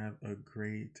and have a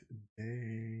great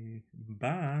day.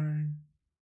 Bye.